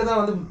தமிழ்ல தான்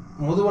வந்து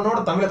முதுவனோட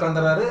தமிழை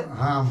கலந்துறாரு.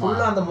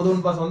 ஃபுல்லா அந்த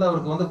முதுவன் பாசம் வந்து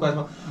அவருக்கு வந்து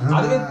பேசணும்.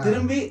 அதுவே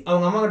திரும்பி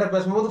அவங்க அம்மா கிட்ட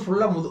பேசும்போது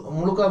ஃபுல்லா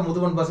முழுக்க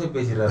முதுவன் பாசையே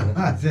பேசிடுறாரு.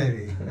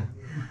 சரி,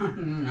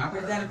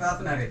 அப்படித்தான்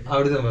பேசினாரு.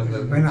 அப்படிதான்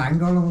பேசுறாரு.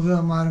 அங்கே உள்ள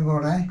முதுவன்மாரும்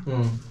கூட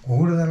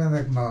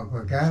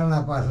கூடுதலாக கேரளா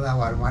பாசை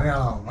தான் வரும்,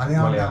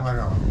 மலையாளம் தான்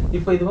வரும்.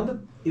 இப்போ இது வந்து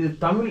இது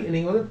தமிழ்,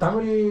 நீங்க வந்து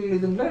தமிழ்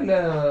இதுங்களா இல்ல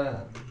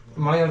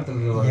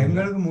மலையாளத்துக்கு?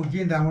 எங்களுக்கு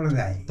முக்கியம் தமிழ்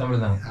தான்.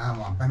 தமிழ் தான்.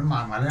 ஆமாம், இப்போ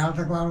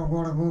மலையாளத்தை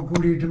கூட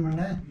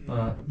கூட்டிகிட்டோம்னா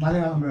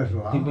மலையாளம்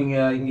பேசுவோம். இப்போ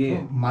இங்கே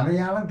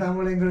மலையாளம்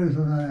தமிழ்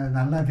எங்களுக்கு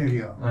நல்லா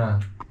தெரியும்.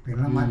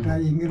 பின்ன மற்ற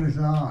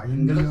இங்கிலீஷும்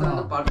இங்கிலீஷும்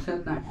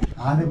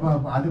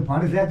அது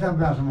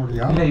படுசேத்தான் பேச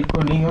முடியும். இல்லை, இப்போ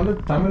நீங்க வந்து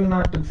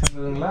தமிழ்நாட்டுக்கு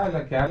சேர்ந்ததுங்களா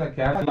இல்லை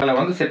கேரளா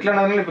வந்து செட்டில்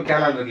ஆனதுனால இப்போ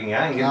கேரளாவில் இருக்கீங்க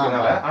இங்கே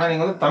இருக்கனால? ஆனால்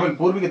நீங்கள் வந்து தமிழ்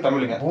பூர்வீக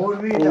தமிழுங்க.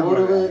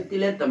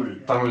 பூர்வீகத்திலே தமிழ்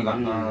தமிழ்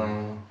தான்.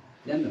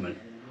 தமிழ்.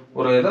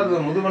 ஒரு ஏதாவது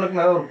முதுவனுக்கு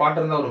ஏதாவது ஒரு பாட்டு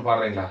இருந்தால் ஒரு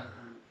பாடுறீங்களா?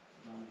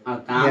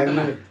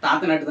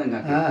 தாத்த நாட்டு தாங்க.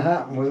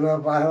 முதுவாக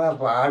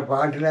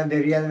பாட்டுலாம்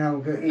தெரியாது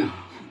நமக்கு.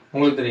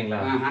 உங்களுக்கு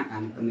தெரியுங்களா?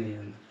 எனக்கு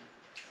தெரியாது.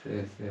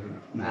 சரி சரி.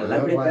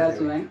 நல்லபடி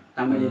பேசுவேன்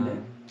தமிழில்.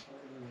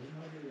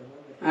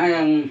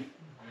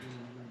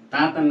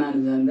 தாத்தன்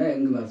நான் சேர்ந்த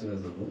எங்கள் பாசை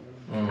பேசுவோம்.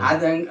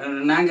 அது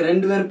நாங்கள்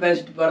 2 பேரும்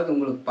பேசிட்டு போகிறது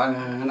உங்களுக்கு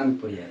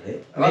எனக்கு புரியாது.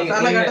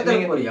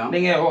 காலகட்டத்தில் புரியும்.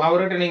 நீங்கள்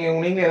அவர்கிட்ட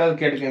நீங்கள்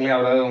ஏதாவது கேட்டுக்கீங்களே,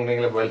 அவராவது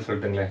நீங்களே பதில்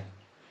சொல்லிட்டுங்களே.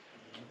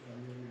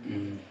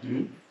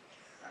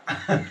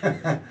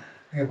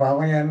 இப்போ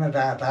அவங்க என்ன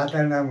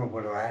தாத்தான்னு அவங்க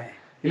போடுவேன்.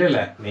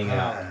 இல்லை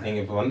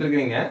நீங்கள் இப்போ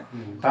வந்திருக்கிறீங்க,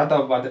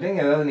 தாத்தாவை பார்த்துட்டு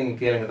நீங்கள் ஏதாவது நீங்கள்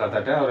கேளுங்க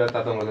தாத்தாட்ட, அவர்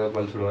தாத்தா உங்களுக்கு ஏதாவது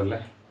பதில் சொல்லுவார்ல.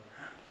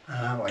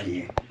 வழி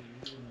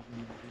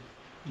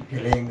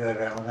கிளைங்க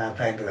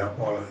தாத்தா எங்களுக்கு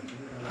போல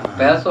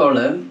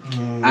பேசோடு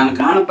நான்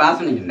காண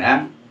பேசணுங்கன்னா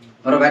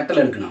ஒரு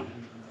வெத்தலை எடுக்கணும்.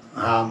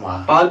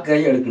 ஆமாம், பால்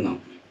கை எடுக்கணும்.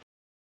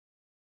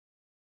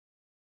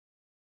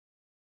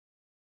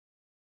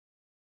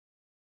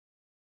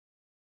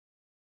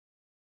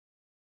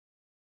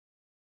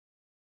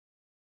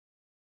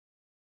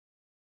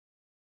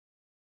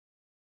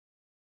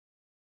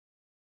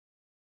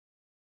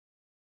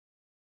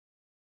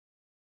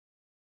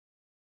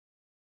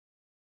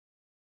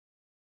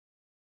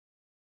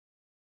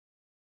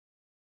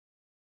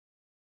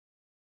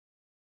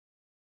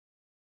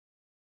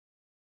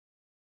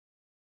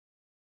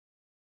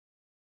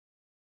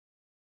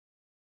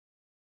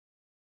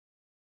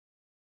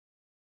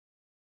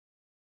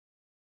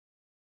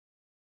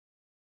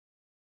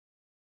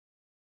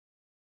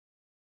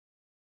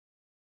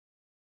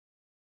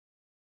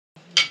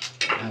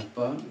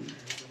 அப்போ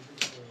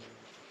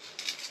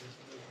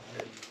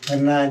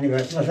என்ன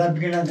வெத்தலை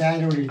சாப்பிக்கணும்,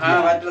 தேங்காய்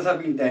குடிக்கணும். வெத்தலை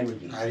சாப்பிட்டு தேங்காய்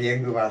குடிக்கணும். அது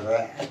எங்கள் பாசை.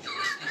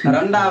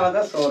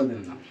 2ஆவதா சோறு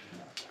தின்னணும்.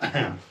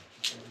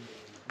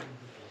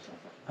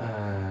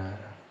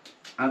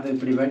 அது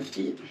இப்படி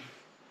வட்டி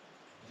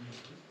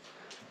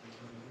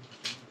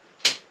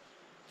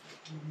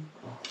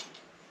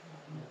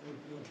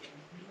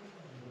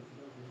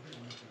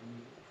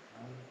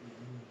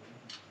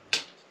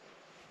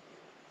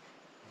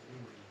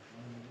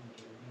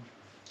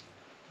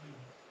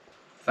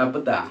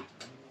சப்புதா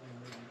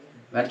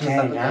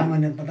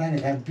ராமன் இப்பதான்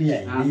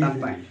சப்பியாய்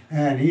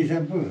நீ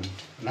சப்பு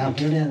நான்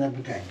பிள்ளையா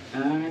சப்புட்டேன்.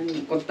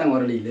 கொத்தம்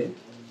உரளியில்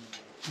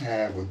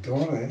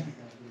குத்தோடு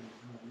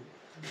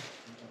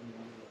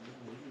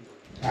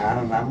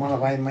ஆனால் நம்மளை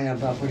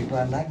பயமையாக அப்படி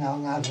பண்ணாங்க,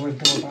 அவங்க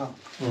ஆசைப்பட்டு விட்டோம்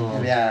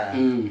இல்லையா.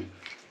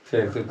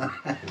 சரி சரி,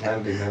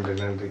 நன்றி நன்றி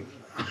நன்றி.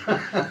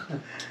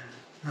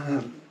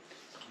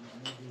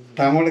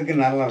 தமிழுக்கு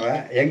நல்லவ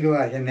எங்கள்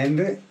வாசை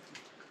நின்று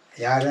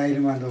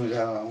யாராயிரும் அந்த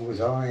உங்கள்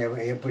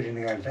சோகம்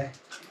எப்படின்னு கேட்டேன்.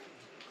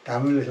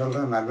 தமிழில்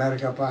சொல்கிறேன் நல்லா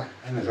இருக்கப்பா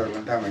என்ன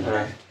சொல்கிறேன்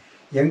தமிழில்.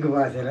 எங்கள்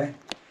பாஷையில்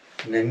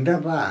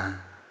நின்றப்பா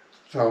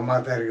சுகமாக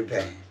தான்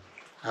இருக்குதேன்,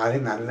 அது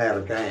நல்லா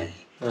இருக்கேன்.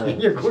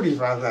 இங்கே கூடி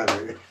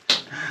பாசாது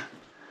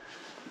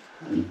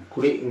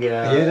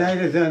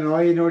ஏதாவது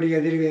நோய் நொடி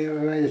எதிரி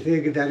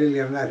வயசுக்கு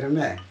தலையில் இருந்தால்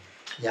சொன்னேன்,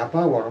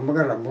 எப்பா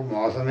உடம்புக்கு ரொம்ப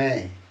மோசமே,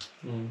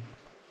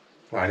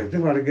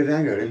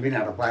 படுக்குதான் எழும்பி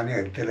நடப்பான்னு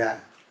எடுத்துல.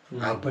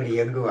 அப்படி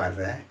எங்கு வாச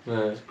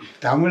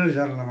தமிழ்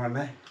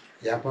சொல்லணும்னா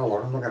எப்போ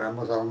உடம்புக்கு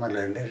ரொம்ப சுகமாக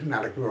இல்லைன்னு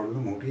நடக்க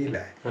ஒன்றும் முடியல,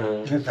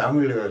 இன்னும்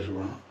தமிழ்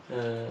பேசுவோம்.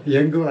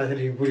 எங்கு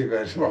வாசல் இப்படி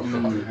பேசுவோம்.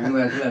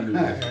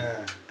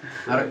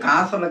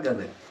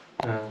 காசலக்கது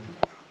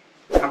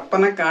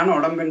அப்பனக்கான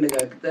உடம்புண்டு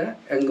கேட்குத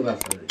எங்கு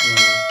வாசல்.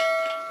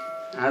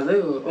 அது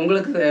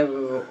உங்களுக்கு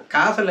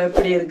காசில்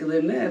எப்படி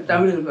இருக்குதுன்னு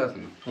தமிழில்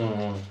பேசணும்.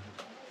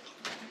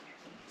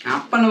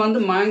 அப்பனை வந்து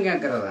மகன்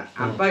கேட்கறதா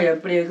அப்பா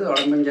எப்படி இருக்குது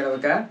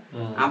உடம்புங்கிறதுக்கா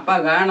அப்பா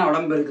காண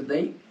உடம்பு இருக்குது.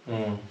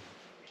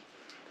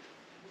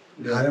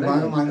 அது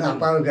மகன் வந்து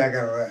அப்பாவுக்கு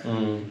கேட்கறது,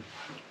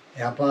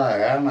 அப்பா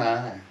காண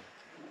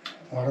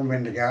உடம்பு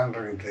இந்த கேன்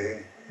இருக்குது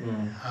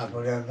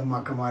அப்படி வந்து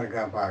மக்கமாக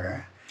இருக்காப்பாங்க.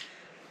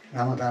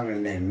 நம்ம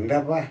தமிழ்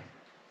நின்றப்பா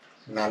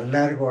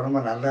நல்லா இருக்கு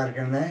உடம்பு நல்லா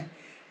இருக்குன்னு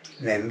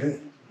நின்று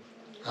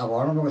அப்போ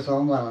உடம்புக்கு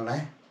சோம்பாலண்ணே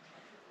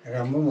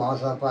ரொம்ப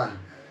மோசப்பா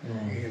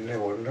இல்லை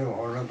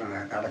ஒன்றும்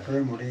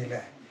நடக்கவே முடியல.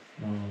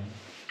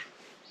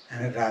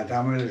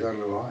 தமிழ்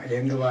சொல்லுவோம்,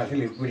 எங்கள்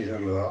பாஷையில் இப்படி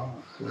சொல்லுவோம்.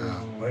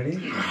 அப்படி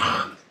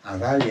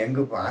அதாவது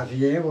எங்கள்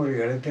பாஷையே ஒரு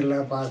எழுத்தில்லா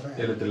பாஷை.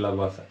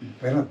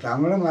 வேறு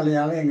தமிழ்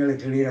மலையாளம்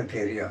எங்களுக்கு கிளியாக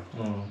தெரியும்.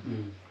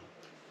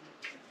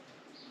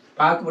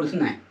 பாக்கு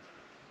புருஷனே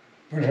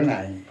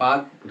புருஷனாய்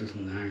பாக்கு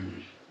புருஷனே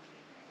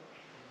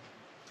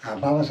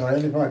அப்பாவை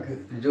சுழலி பாக்கு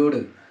ஜோடு.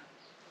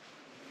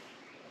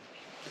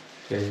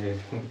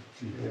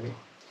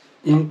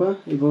 ஏன்ப்பா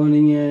இப்போ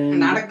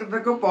நீங்கள்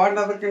நடக்கிறதுக்கு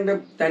போடுறதுக்கு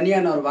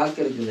தனியான ஒரு வாக்கு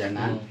இருக்குது.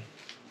 அண்ணா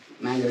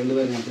நாங்கள் 2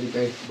 பேரும் அப்படி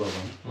பேசிட்டு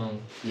போவோம்.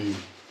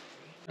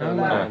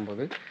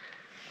 போது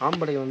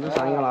ஆம்பளை வந்து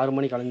சாயங்காலம் 6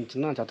 மணிக்கு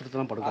கலைஞ்சிச்சுன்னா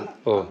சத்திரத்தெல்லாம்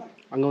படுக்கணும்.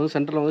 அங்கே வந்து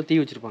சென்டரில் வந்து தீ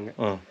வச்சுருப்பாங்க.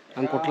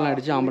 அங்கே கொட்டெல்லாம்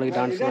அடித்து ஆம்பளைக்கு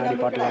டான்ஸ் ஆடி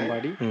பாட்டுலாம்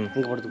பாடி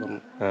அங்கே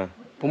படுத்துக்கணும்.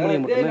 பொம்பளை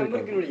மட்டும்தான்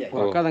இருக்காது.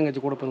 ஒரு அக்கா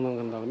தங்கச்சி கூட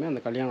பிறந்தவங்க இருந்தாலுமே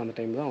அந்த கல்யாணம் அந்த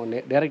டைம் தான்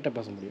டேரெக்டாக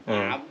பேச முடியும்.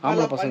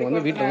 ஆம்பளை பசங்க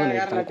வந்து வீட்டில் வந்து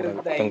நைட்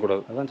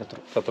தங்கக்கூடாது. அதுதான்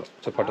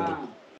சத்திரம். பாட்டு